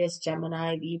 Aquarius,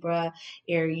 Gemini, Libra,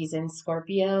 Aries, and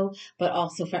Scorpio, but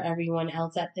also for everyone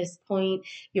else at this point.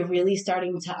 You're really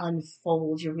starting to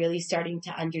unfold. You're really starting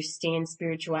to understand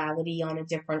spirituality on a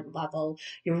different level.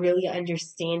 You're really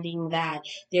understanding that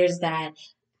there's that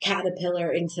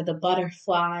caterpillar into the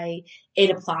butterfly.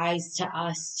 It applies to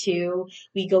us too.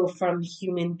 We go from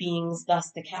human beings,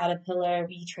 thus the caterpillar.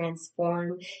 We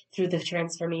transform through the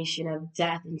transformation of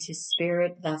death into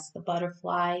spirit, thus the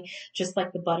butterfly. Just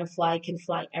like the butterfly can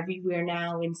fly everywhere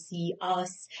now and see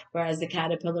us, whereas the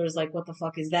caterpillar is like, what the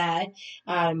fuck is that?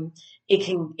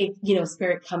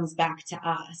 Spirit comes back to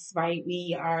us, right?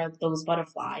 We are those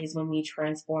butterflies when we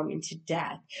transform into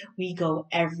death. We go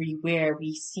everywhere.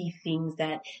 We see things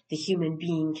that the human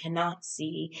being cannot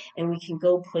see, and we can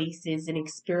go places and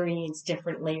experience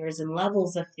different layers and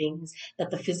levels of things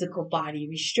that the physical body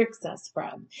restricts us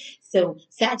from. So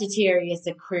Sagittarius,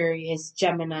 Aquarius,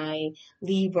 Gemini,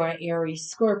 Libra, Aries,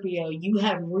 Scorpio, you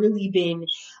have really been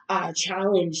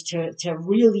challenged to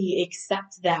really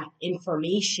accept that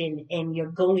information, and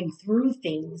you're going through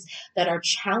things that are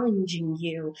challenging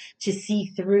you to see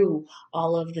through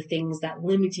all of the things that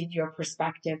limited your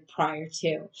perspective prior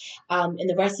to. And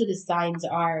the rest of the signs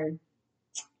are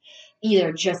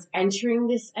either just entering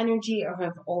this energy or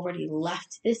have already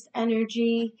left this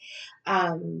energy.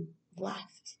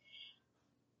 Left.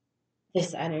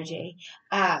 this energy.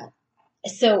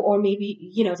 So, or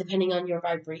maybe, depending on your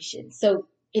vibration. So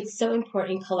it's so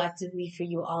important collectively for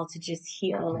you all to just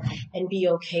heal and be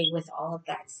okay with all of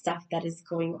that stuff that is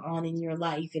going on in your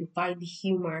life, and find the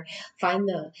humor, find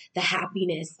the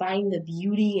happiness, find the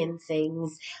beauty in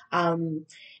things, and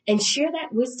share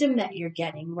that wisdom that you're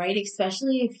getting, right?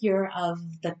 Especially if you're of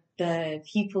the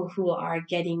people who are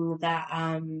getting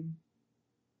the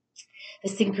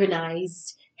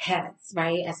synchronized heads,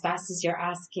 right? As fast as you're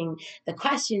asking the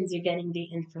questions, you're getting the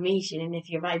information. And if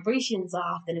your vibration's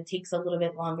off, then it takes a little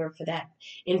bit longer for that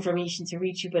information to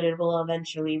reach you, but it will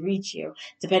eventually reach you,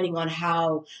 depending on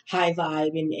how high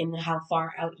vibe and how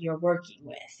far out you're working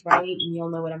with, right? And you'll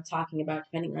know what I'm talking about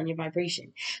depending on your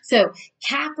vibration. So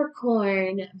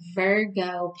Capricorn,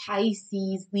 Virgo,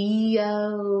 Pisces,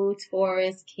 Leo,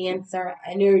 Taurus, Cancer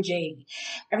energy.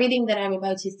 Everything that I'm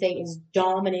about to say is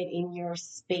dominant in your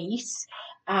space,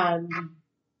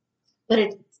 but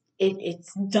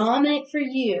it's dominant for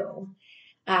you,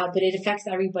 but it affects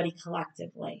everybody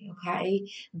collectively. Okay,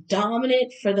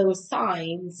 dominant for those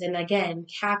signs, and again,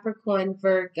 Capricorn,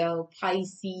 Virgo,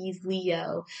 Pisces,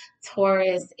 Leo,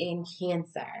 Taurus, and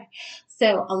Cancer.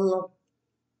 So,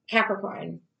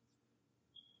 Capricorn,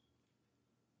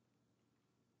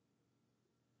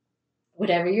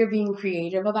 whatever you're being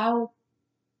creative about,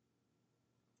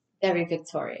 very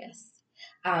victorious.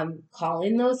 Call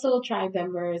in those soul tribe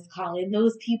members, call in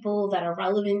those people that are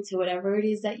relevant to whatever it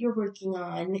is that you're working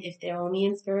on. If they're only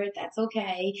in spirit, that's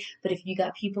okay. But if you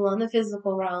got people on the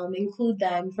physical realm, include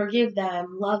them, forgive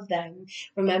them, love them.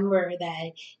 Remember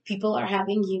that people are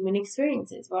having human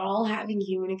experiences. We're all having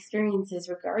human experiences,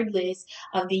 regardless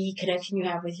of the connection you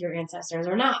have with your ancestors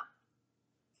or not.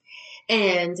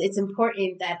 And it's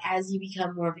important that as you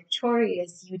become more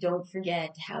victorious, you don't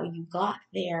forget how you got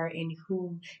there and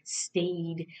who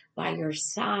stayed by your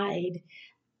side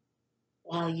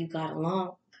while you got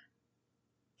along.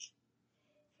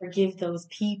 Forgive those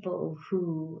people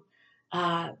who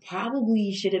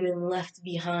probably should have been left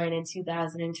behind in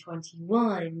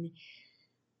 2021,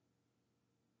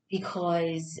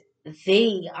 because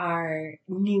they are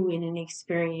new and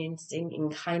inexperienced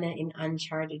and kind of in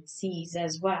uncharted seas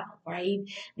as well, right?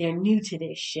 They're new to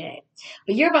this shit.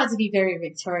 But you're about to be very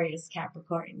victorious,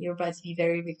 Capricorn. You're about to be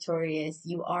very victorious.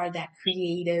 You are that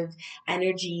creative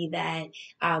energy that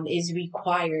is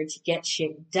required to get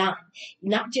shit done,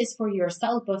 not just for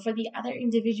yourself, but for the other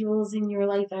individuals in your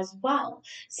life as well.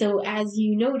 So as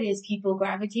you notice people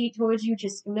gravitate towards you,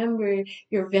 just remember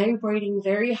you're vibrating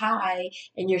very high,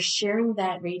 and you're sharing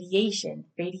that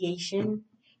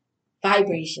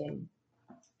vibration.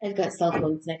 I've got cell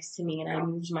phones next to me and I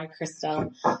moved my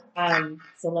crystal. So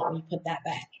let me put that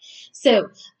back. So,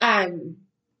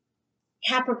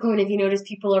 Capricorn, if you notice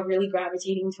people are really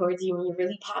gravitating towards you and you're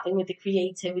really popping with the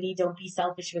creativity, don't be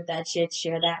selfish with that shit.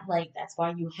 Share that light. That's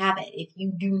why you have it. If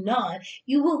you do not,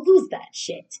 you will lose that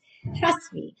shit.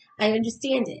 Trust me, I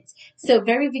understand it. So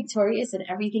very victorious in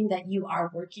everything that you are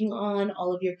working on.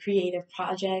 All of your creative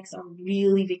projects are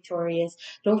really victorious.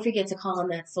 Don't forget to call on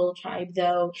that soul tribe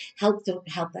though. Help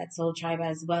that soul tribe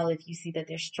as well. If you see that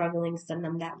they're struggling, send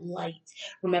them that light.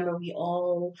 Remember, we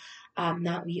all,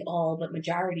 not we all, but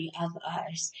majority of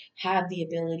us have the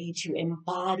ability to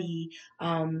embody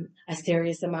a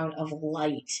serious amount of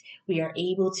light. We are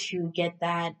able to get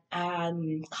that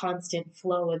constant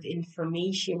flow of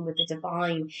information with the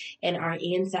divine and our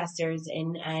ancestors.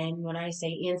 And when I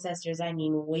say ancestors, I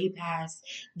mean way past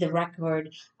the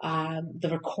recording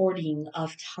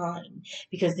of time,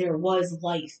 because there was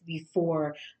life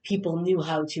before people knew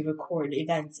how to record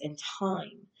events in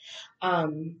time.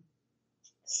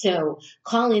 So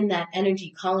call in that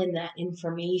energy, call in that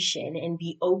information, and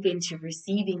be open to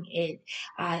receiving it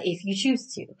if you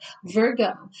choose to.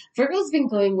 Virgo's been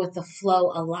going with the flow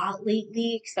a lot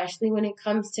lately, especially when it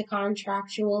comes to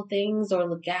contractual things or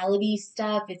legality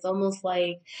stuff. It's almost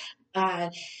like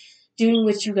doing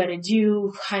what you gotta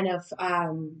do, kind of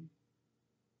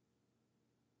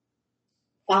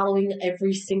following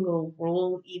every single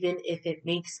rule, even if it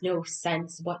makes no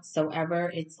sense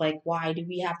whatsoever. It's like, why do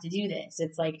we have to do this?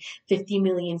 It's like 50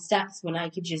 million steps when I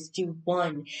could just do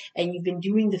one. And you've been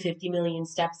doing the 50 million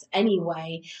steps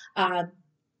anyway.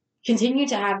 Continue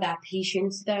to have that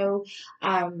patience though.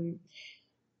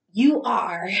 You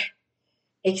are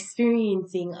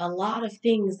experiencing a lot of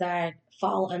things that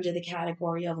fall under the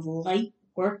category of light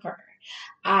worker.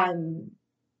 Learn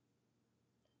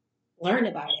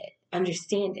about it.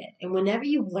 understand it. And whenever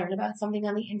you learn about something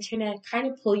on the internet, kind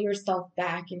of pull yourself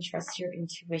back and trust your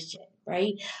intuition,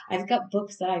 right? I've got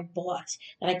books that I've bought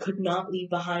that I could not leave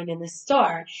behind in the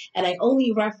store, and I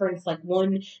only reference like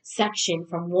one section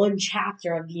from one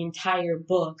chapter of the entire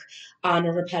book on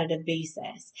a repetitive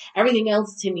basis. Everything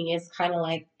else to me is kind of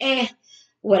like,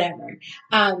 whatever.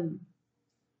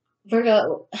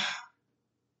 Virgo,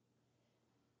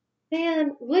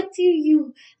 man, what do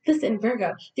you listen,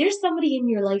 Virgo? There's somebody in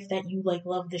your life that you like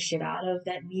love the shit out of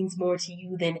that means more to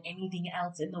you than anything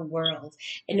else in the world.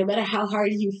 And no matter how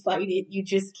hard you fight it, you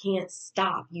just can't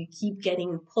stop. You keep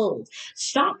getting pulled.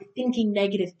 Stop thinking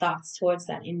negative thoughts towards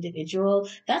that individual.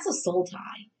 That's a soul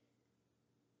tie.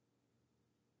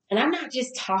 And I'm not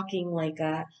just talking like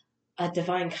a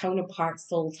divine counterpart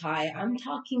soul tie. I'm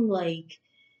talking like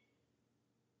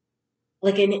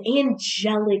an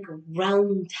angelic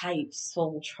realm type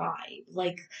soul tribe.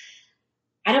 Like,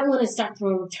 I don't want to start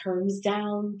throwing terms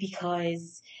down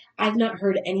because I've not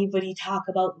heard anybody talk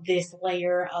about this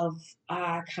layer of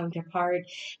counterpart,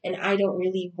 and I don't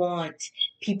really want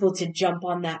people to jump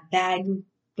on that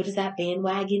what is that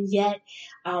bandwagon yet?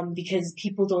 Because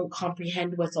people don't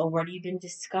comprehend what's already been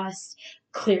discussed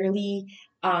clearly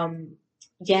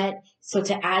yet. So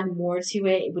to add more to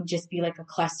it, it would just be like a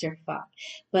clusterfuck.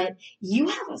 But you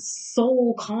have a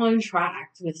soul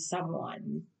contract with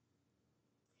someone,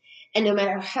 and no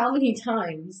matter how many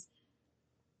times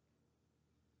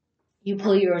you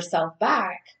pull yourself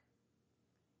back,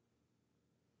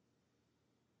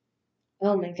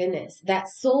 oh my goodness, that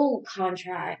soul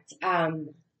contract,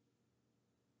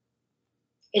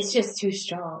 it's just too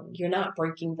strong. You're not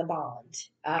breaking the bond.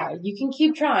 You can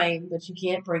keep trying, but you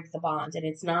can't break the bond. And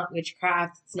it's not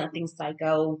witchcraft. It's nothing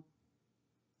psycho.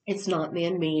 It's not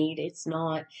man-made. It's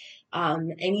not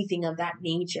anything of that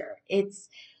nature.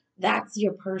 That's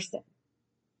your person.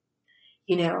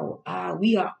 We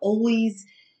are always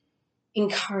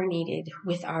incarnated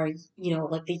with our,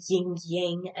 like the yin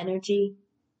yang energy.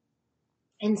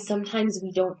 And sometimes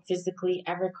we don't physically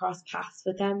ever cross paths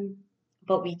with them,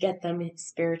 but we get them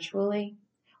spiritually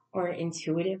or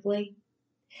intuitively.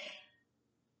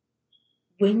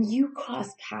 When you cross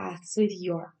paths with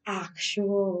your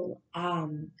actual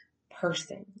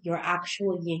person, your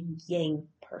actual yin yang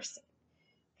person,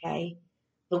 okay?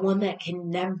 The one that can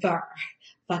never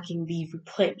fucking be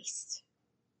replaced.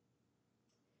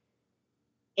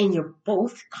 And you're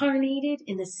both carnated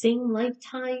in the same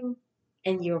lifetime,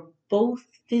 and you're both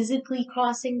physically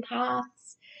crossing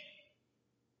paths,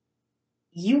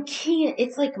 you can't,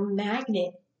 it's like a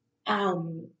magnet.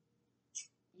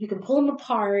 You can pull them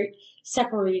apart,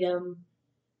 separate them,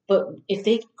 but if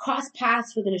they cross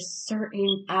paths within a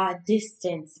certain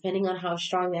distance, depending on how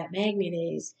strong that magnet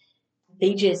is,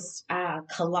 they just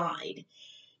collide.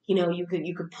 You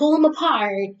could pull them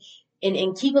apart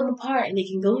and keep them apart, and they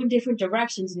can go in different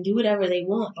directions and do whatever they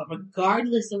want. But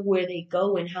regardless of where they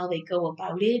go and how they go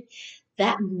about it,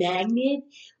 that magnet,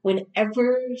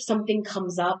 whenever something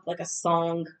comes up, like a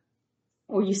song,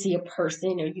 or you see a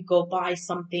person, or you go by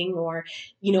something, or,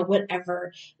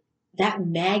 whatever, that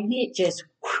magnet just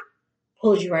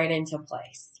pulls you right into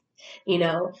place, and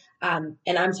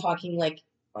I'm talking like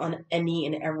on any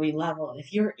and every level.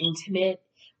 If you're intimate,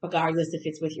 regardless if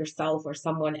it's with yourself or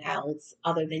someone else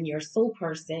other than your soul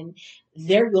person,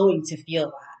 they're going to feel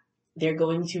that. They're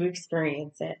going to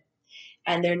experience it,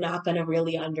 and they're not going to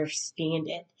really understand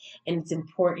it. And it's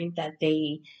important that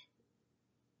they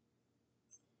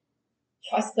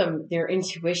trust their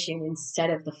intuition instead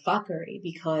of the fuckery,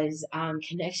 because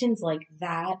connections like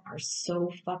that are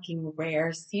so fucking rare.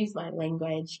 Excuse my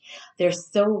language. They're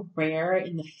so rare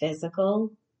in the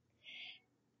physical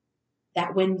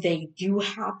that when they do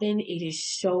happen, it is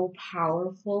so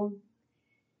powerful.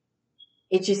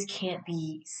 It just can't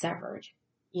be severed,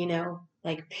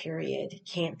 like period. It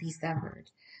can't be severed.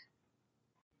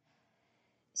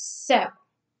 So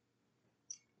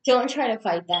don't try to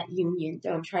fight that union.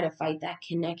 Don't try to fight that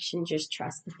connection. Just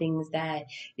trust the things that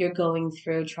you're going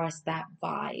through. Trust that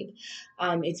vibe.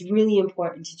 It's really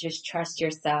important to just trust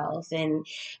yourself. And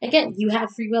again, you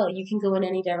have free will. You can go in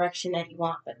any direction that you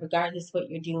want, but regardless of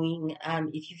what you're doing,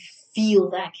 if you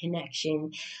feel that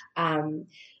connection,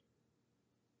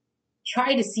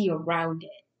 try to see around it.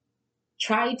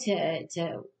 Try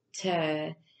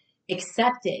to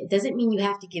accept it. It doesn't mean you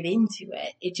have to give into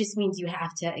it. It just means you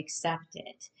have to accept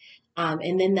it.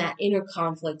 And then that inner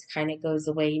conflict kind of goes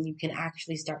away, and you can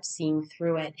actually start seeing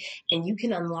through it. And you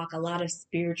can unlock a lot of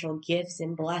spiritual gifts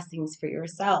and blessings for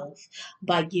yourself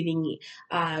by giving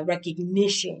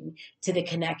recognition to the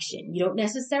connection. You don't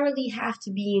necessarily have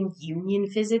to be in union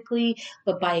physically,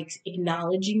 but by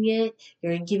acknowledging it,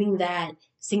 you're giving that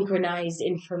synchronized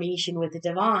information with the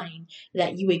divine,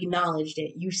 that you acknowledged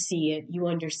it, you see it, you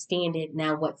understand it.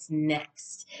 Now what's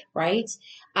next, right?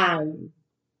 Um,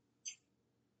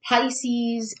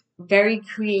 Pisces, very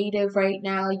creative right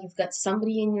now. You've got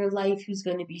somebody in your life who's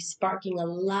going to be sparking a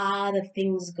lot of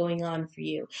things going on for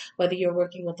you. Whether you're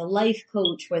working with a life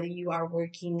coach, whether you are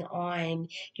working on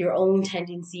your own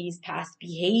tendencies, past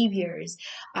behaviors,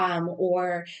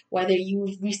 or whether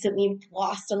you've recently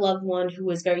lost a loved one who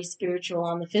was very spiritual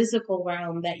on the physical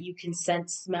realm that you can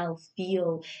sense, smell,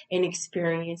 feel, and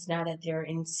experience now that they're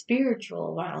in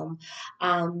spiritual realm.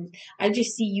 I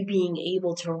just see you being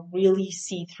able to really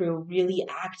see through, really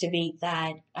activate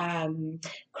that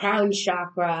crown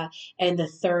chakra, and the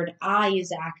third eye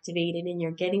is activated, and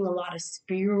you're getting a lot of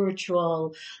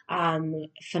spiritual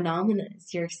phenomena.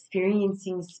 You're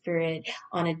experiencing spirit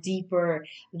on a deeper,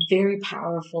 very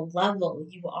powerful level.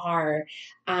 You are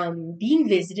being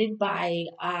visited by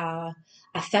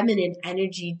a feminine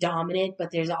energy dominant,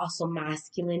 but there's also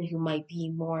masculine who might be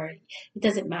more, it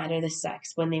doesn't matter the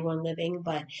sex when they were living,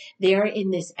 but they're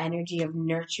in this energy of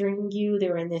nurturing you.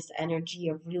 They're in this energy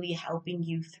of really helping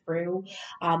you through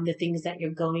the things that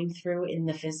you're going through in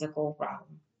the physical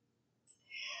realm.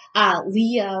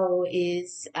 Leo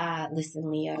is,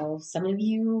 listen, Leo, some of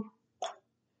you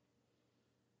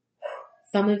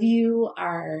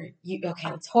are,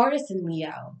 okay, Taurus and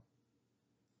Leo.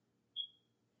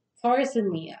 Taurus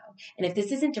and Leo. And if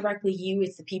this isn't directly you,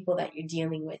 it's the people that you're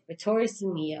dealing with. But Taurus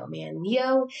and Leo, man,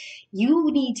 Leo, you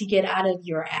need to get out of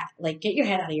your ass, like get your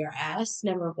head out of your ass,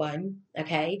 number one.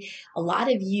 Okay. A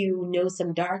lot of you know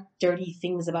some dark, dirty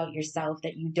things about yourself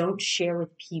that you don't share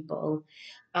with people.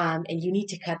 And you need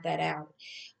to cut that out.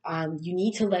 You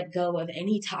need to let go of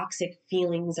any toxic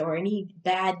feelings or any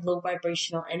bad, low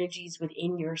vibrational energies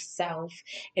within yourself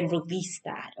and release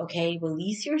that. Okay.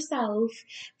 Release yourself,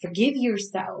 forgive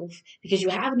yourself, because you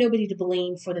have nobody to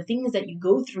blame for the things that you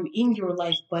go through in your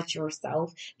life but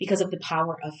yourself, because of the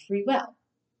power of free will.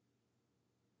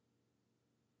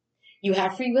 You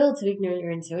have free will to ignore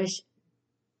your intuition.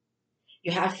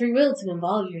 You have free will to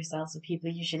involve yourselves with people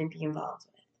you shouldn't be involved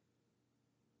with.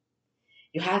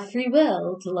 You have free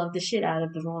will to love the shit out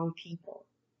of the wrong people.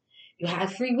 You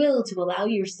have free will to allow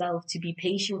yourself to be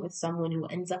patient with someone who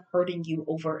ends up hurting you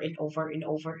over and over and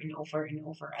over and over and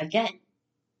over again.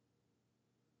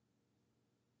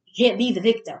 You can't be the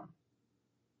victim.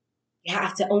 You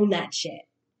have to own that shit.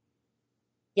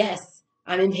 Yes,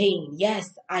 I'm in pain. Yes,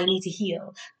 I need to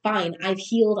heal. Fine, I've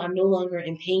healed. I'm no longer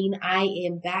in pain. I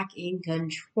am back in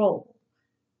control.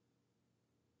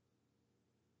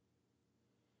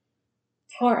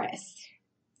 Taurus,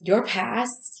 your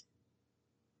past,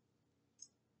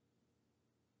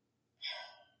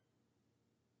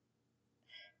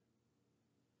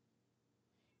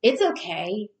 it's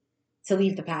okay to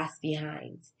leave the past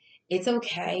behind. It's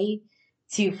okay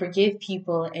to forgive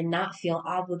people and not feel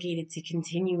obligated to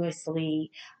continuously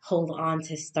hold on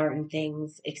to certain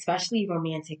things, especially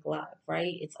romantic love,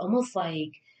 right? It's almost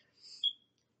like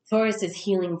Taurus is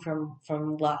healing from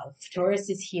love. Taurus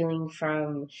is healing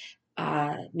from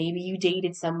maybe you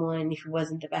dated someone who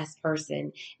wasn't the best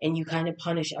person, and you kind of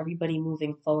punish everybody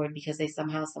moving forward because they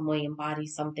somehow, some way embody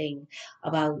something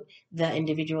about the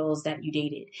individuals that you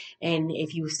dated. And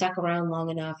if you stuck around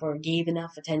long enough or gave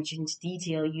enough attention to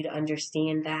detail, you'd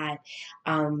understand that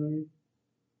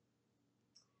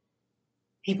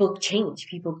people change,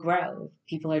 people grow,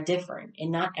 people are different,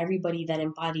 and not everybody that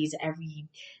embodies every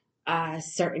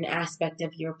certain aspect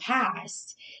of your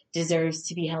past deserves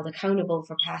to be held accountable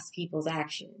for past people's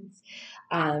actions.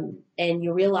 And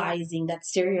you're realizing that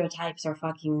stereotypes are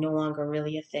fucking no longer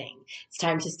really a thing. It's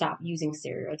time to stop using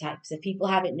stereotypes. If people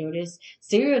haven't noticed,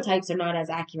 stereotypes are not as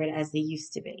accurate as they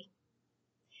used to be.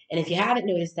 And if you haven't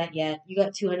noticed that yet, you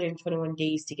got 221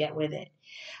 days to get with it.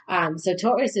 So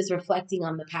Taurus is reflecting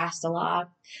on the past a lot.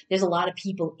 There's a lot of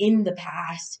people in the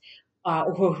past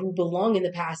or who belong in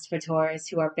the past for Taurus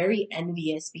who are very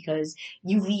envious because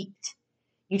you leaped.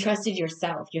 You trusted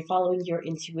yourself. You're following your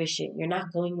intuition. You're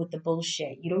not going with the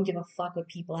bullshit. You don't give a fuck what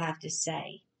people have to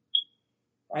say,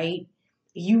 right?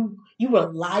 You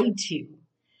were lied to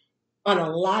on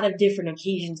a lot of different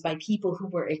occasions by people who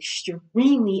were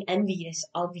extremely envious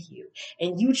of you.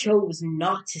 And you chose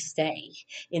not to stay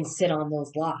and sit on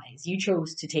those lies. You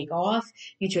chose to take off.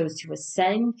 You chose to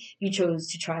ascend. You chose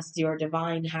to trust your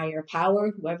divine higher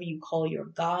power, whoever you call your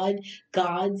God,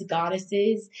 gods,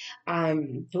 goddesses,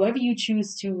 whoever you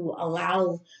choose to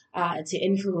allow to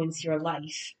influence your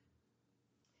life.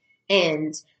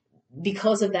 And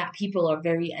because of that, people are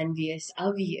very envious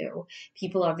of you.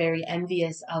 People are very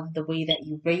envious of the way that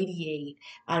you radiate.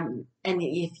 And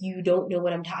if you don't know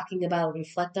what I'm talking about,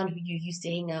 reflect on who you used to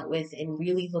hang out with and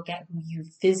really look at who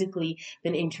you've physically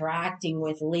been interacting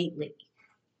with lately.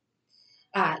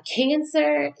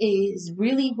 Cancer is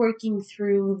really working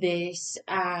through this,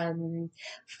 finding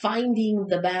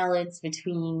the balance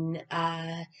between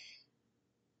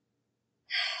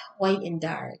white and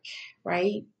dark,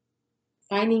 right?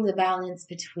 Finding the balance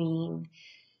between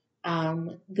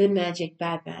good magic,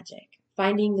 bad magic.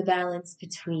 Finding the balance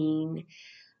between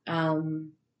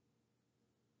um,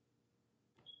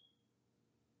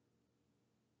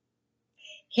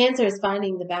 Cancer is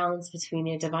finding the balance between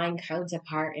a divine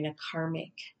counterpart and a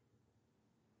karmic.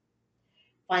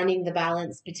 Finding the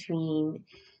balance between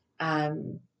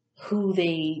um, who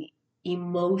they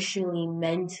emotionally,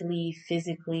 mentally,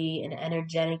 physically, and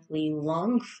energetically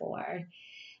long for,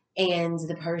 and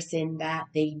the person that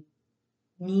they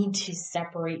need to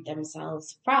separate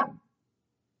themselves from.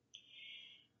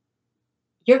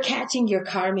 You're catching your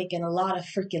karmic in a lot of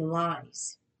freaking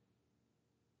lies.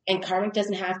 And karmic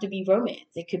doesn't have to be romance.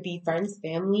 It could be friends,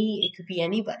 family, it could be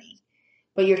anybody.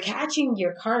 But you're catching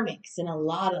your karmics in a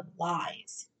lot of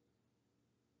lies.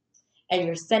 And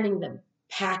you're sending them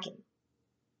packing.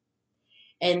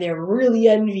 And they're really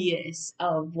envious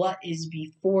of what is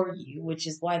before you, which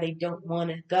is why they don't want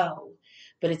to go.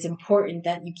 But it's important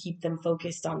that you keep them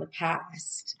focused on the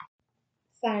past.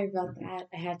 Sorry about that.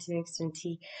 I had to make some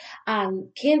tea.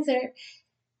 Cancer,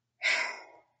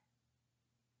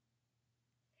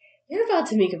 you're about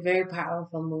to make a very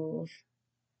powerful move.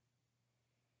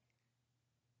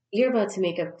 You're about to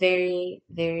make a very,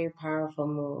 very powerful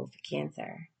move,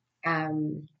 Cancer.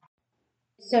 Um,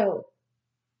 so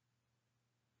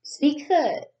speak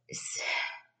the,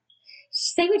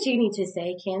 say what you need to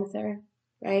say, Cancer,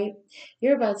 right?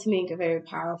 You're about to make a very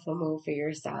powerful move for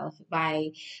yourself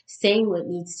by saying what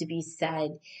needs to be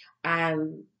said.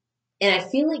 And I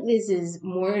feel like this is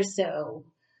more so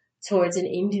towards an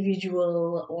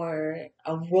individual or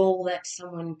a role that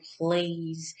someone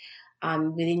plays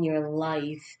within your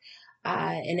life.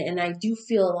 And I do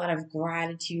feel a lot of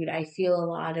gratitude. I feel a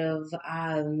lot of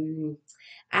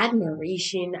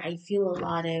admiration. I feel a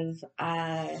lot of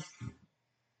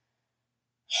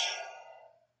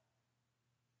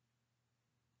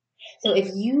so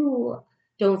if you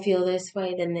don't feel this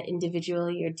way, then the individual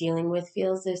you're dealing with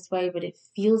feels this way, but it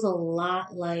feels a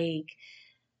lot like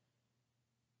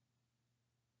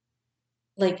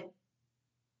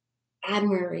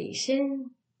admiration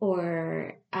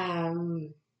or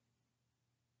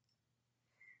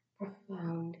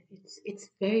profound. It's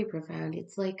very profound.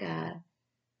 It's like a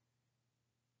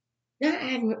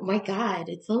not my God,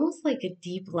 it's almost like a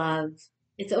deep love.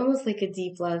 It's almost like a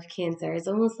deep love, Cancer. It's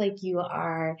almost like you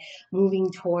are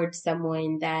moving towards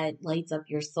someone that lights up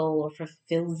your soul or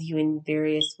fulfills you in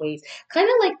various ways. Kind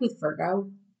of like with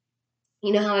Virgo.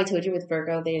 You know how I told you with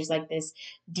Virgo, there's like this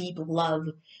deep love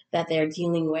that they're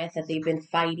dealing with, that they've been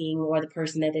fighting, or the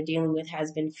person that they're dealing with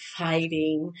has been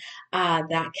fighting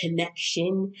that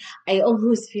connection. I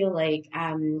almost feel like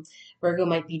Virgo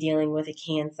might be dealing with a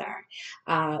Cancer,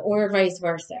 or vice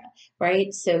versa,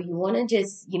 right? So you want to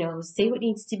just, say what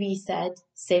needs to be said,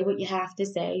 say what you have to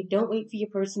say. Don't wait for your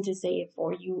person to say it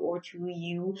for you or to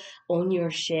you. Own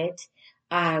your shit.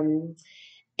 Um,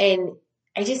 and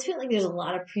I just feel like there's a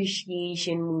lot of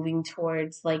appreciation moving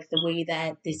towards like the way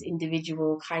that this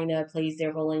individual kind of plays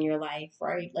their role in your life,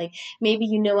 right? Like maybe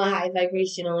you know a high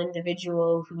vibrational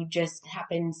individual who just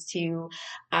happens to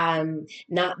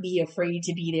not be afraid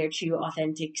to be their true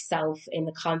authentic self and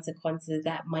the consequences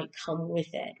that might come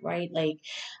with it, right? Like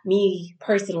me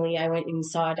personally, I went and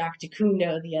saw Dr.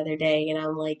 Kuno the other day and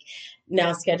I'm like,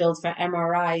 now scheduled for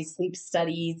MRI, sleep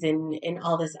studies, and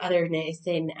all this otherness.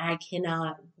 And I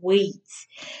cannot wait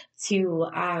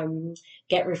to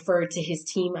get referred to his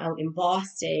team out in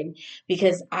Boston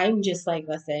because I'm just like,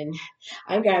 listen,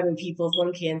 I'm grabbing people's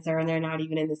lung cancer and they're not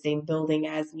even in the same building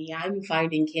as me. I'm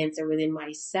finding cancer within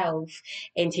myself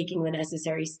and taking the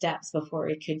necessary steps before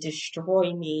it could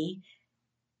destroy me.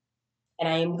 And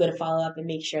I am going to follow up and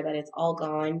make sure that it's all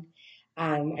gone.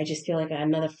 I just feel like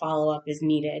another follow up is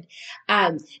needed.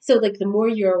 So, like, the more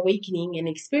you're awakening and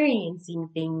experiencing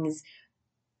things,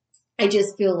 I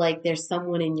just feel like there's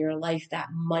someone in your life that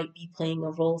might be playing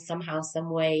a role somehow, some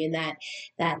way, and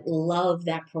that love,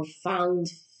 that profound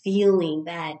feeling,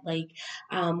 that like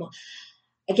um,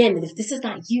 again, if this is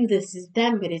not you, this is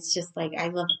them, but it's just like I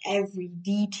love every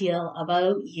detail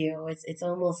about you. It's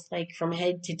almost like from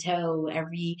head to toe,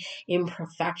 every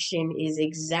imperfection is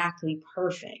exactly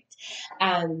perfect.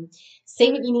 Um, Say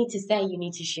what you need to say. You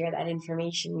need to share that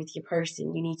information with your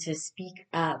person. You need to speak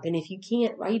up, and if you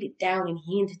can't, write it down and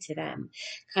hand it to them,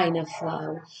 kind of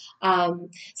flow.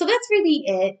 So that's really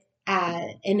it.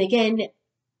 And again,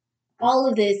 all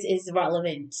of this is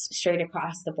relevant straight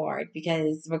across the board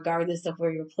because regardless of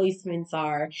where your placements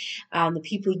are, the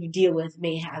people you deal with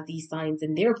may have these signs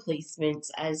in their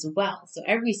placements as well. So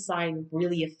every sign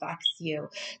really affects you.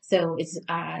 So it's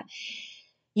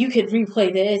you could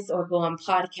replay this or go on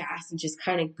podcasts and just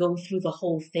kind of go through the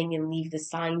whole thing and leave the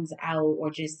signs out or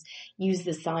just use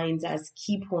the signs as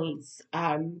key points.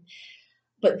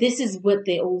 But this is what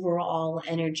the overall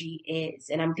energy is.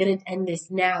 And I'm going to end this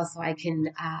now so I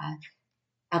can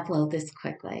upload this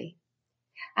quickly.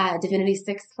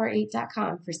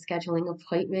 Divinity648.com for scheduling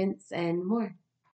appointments and more.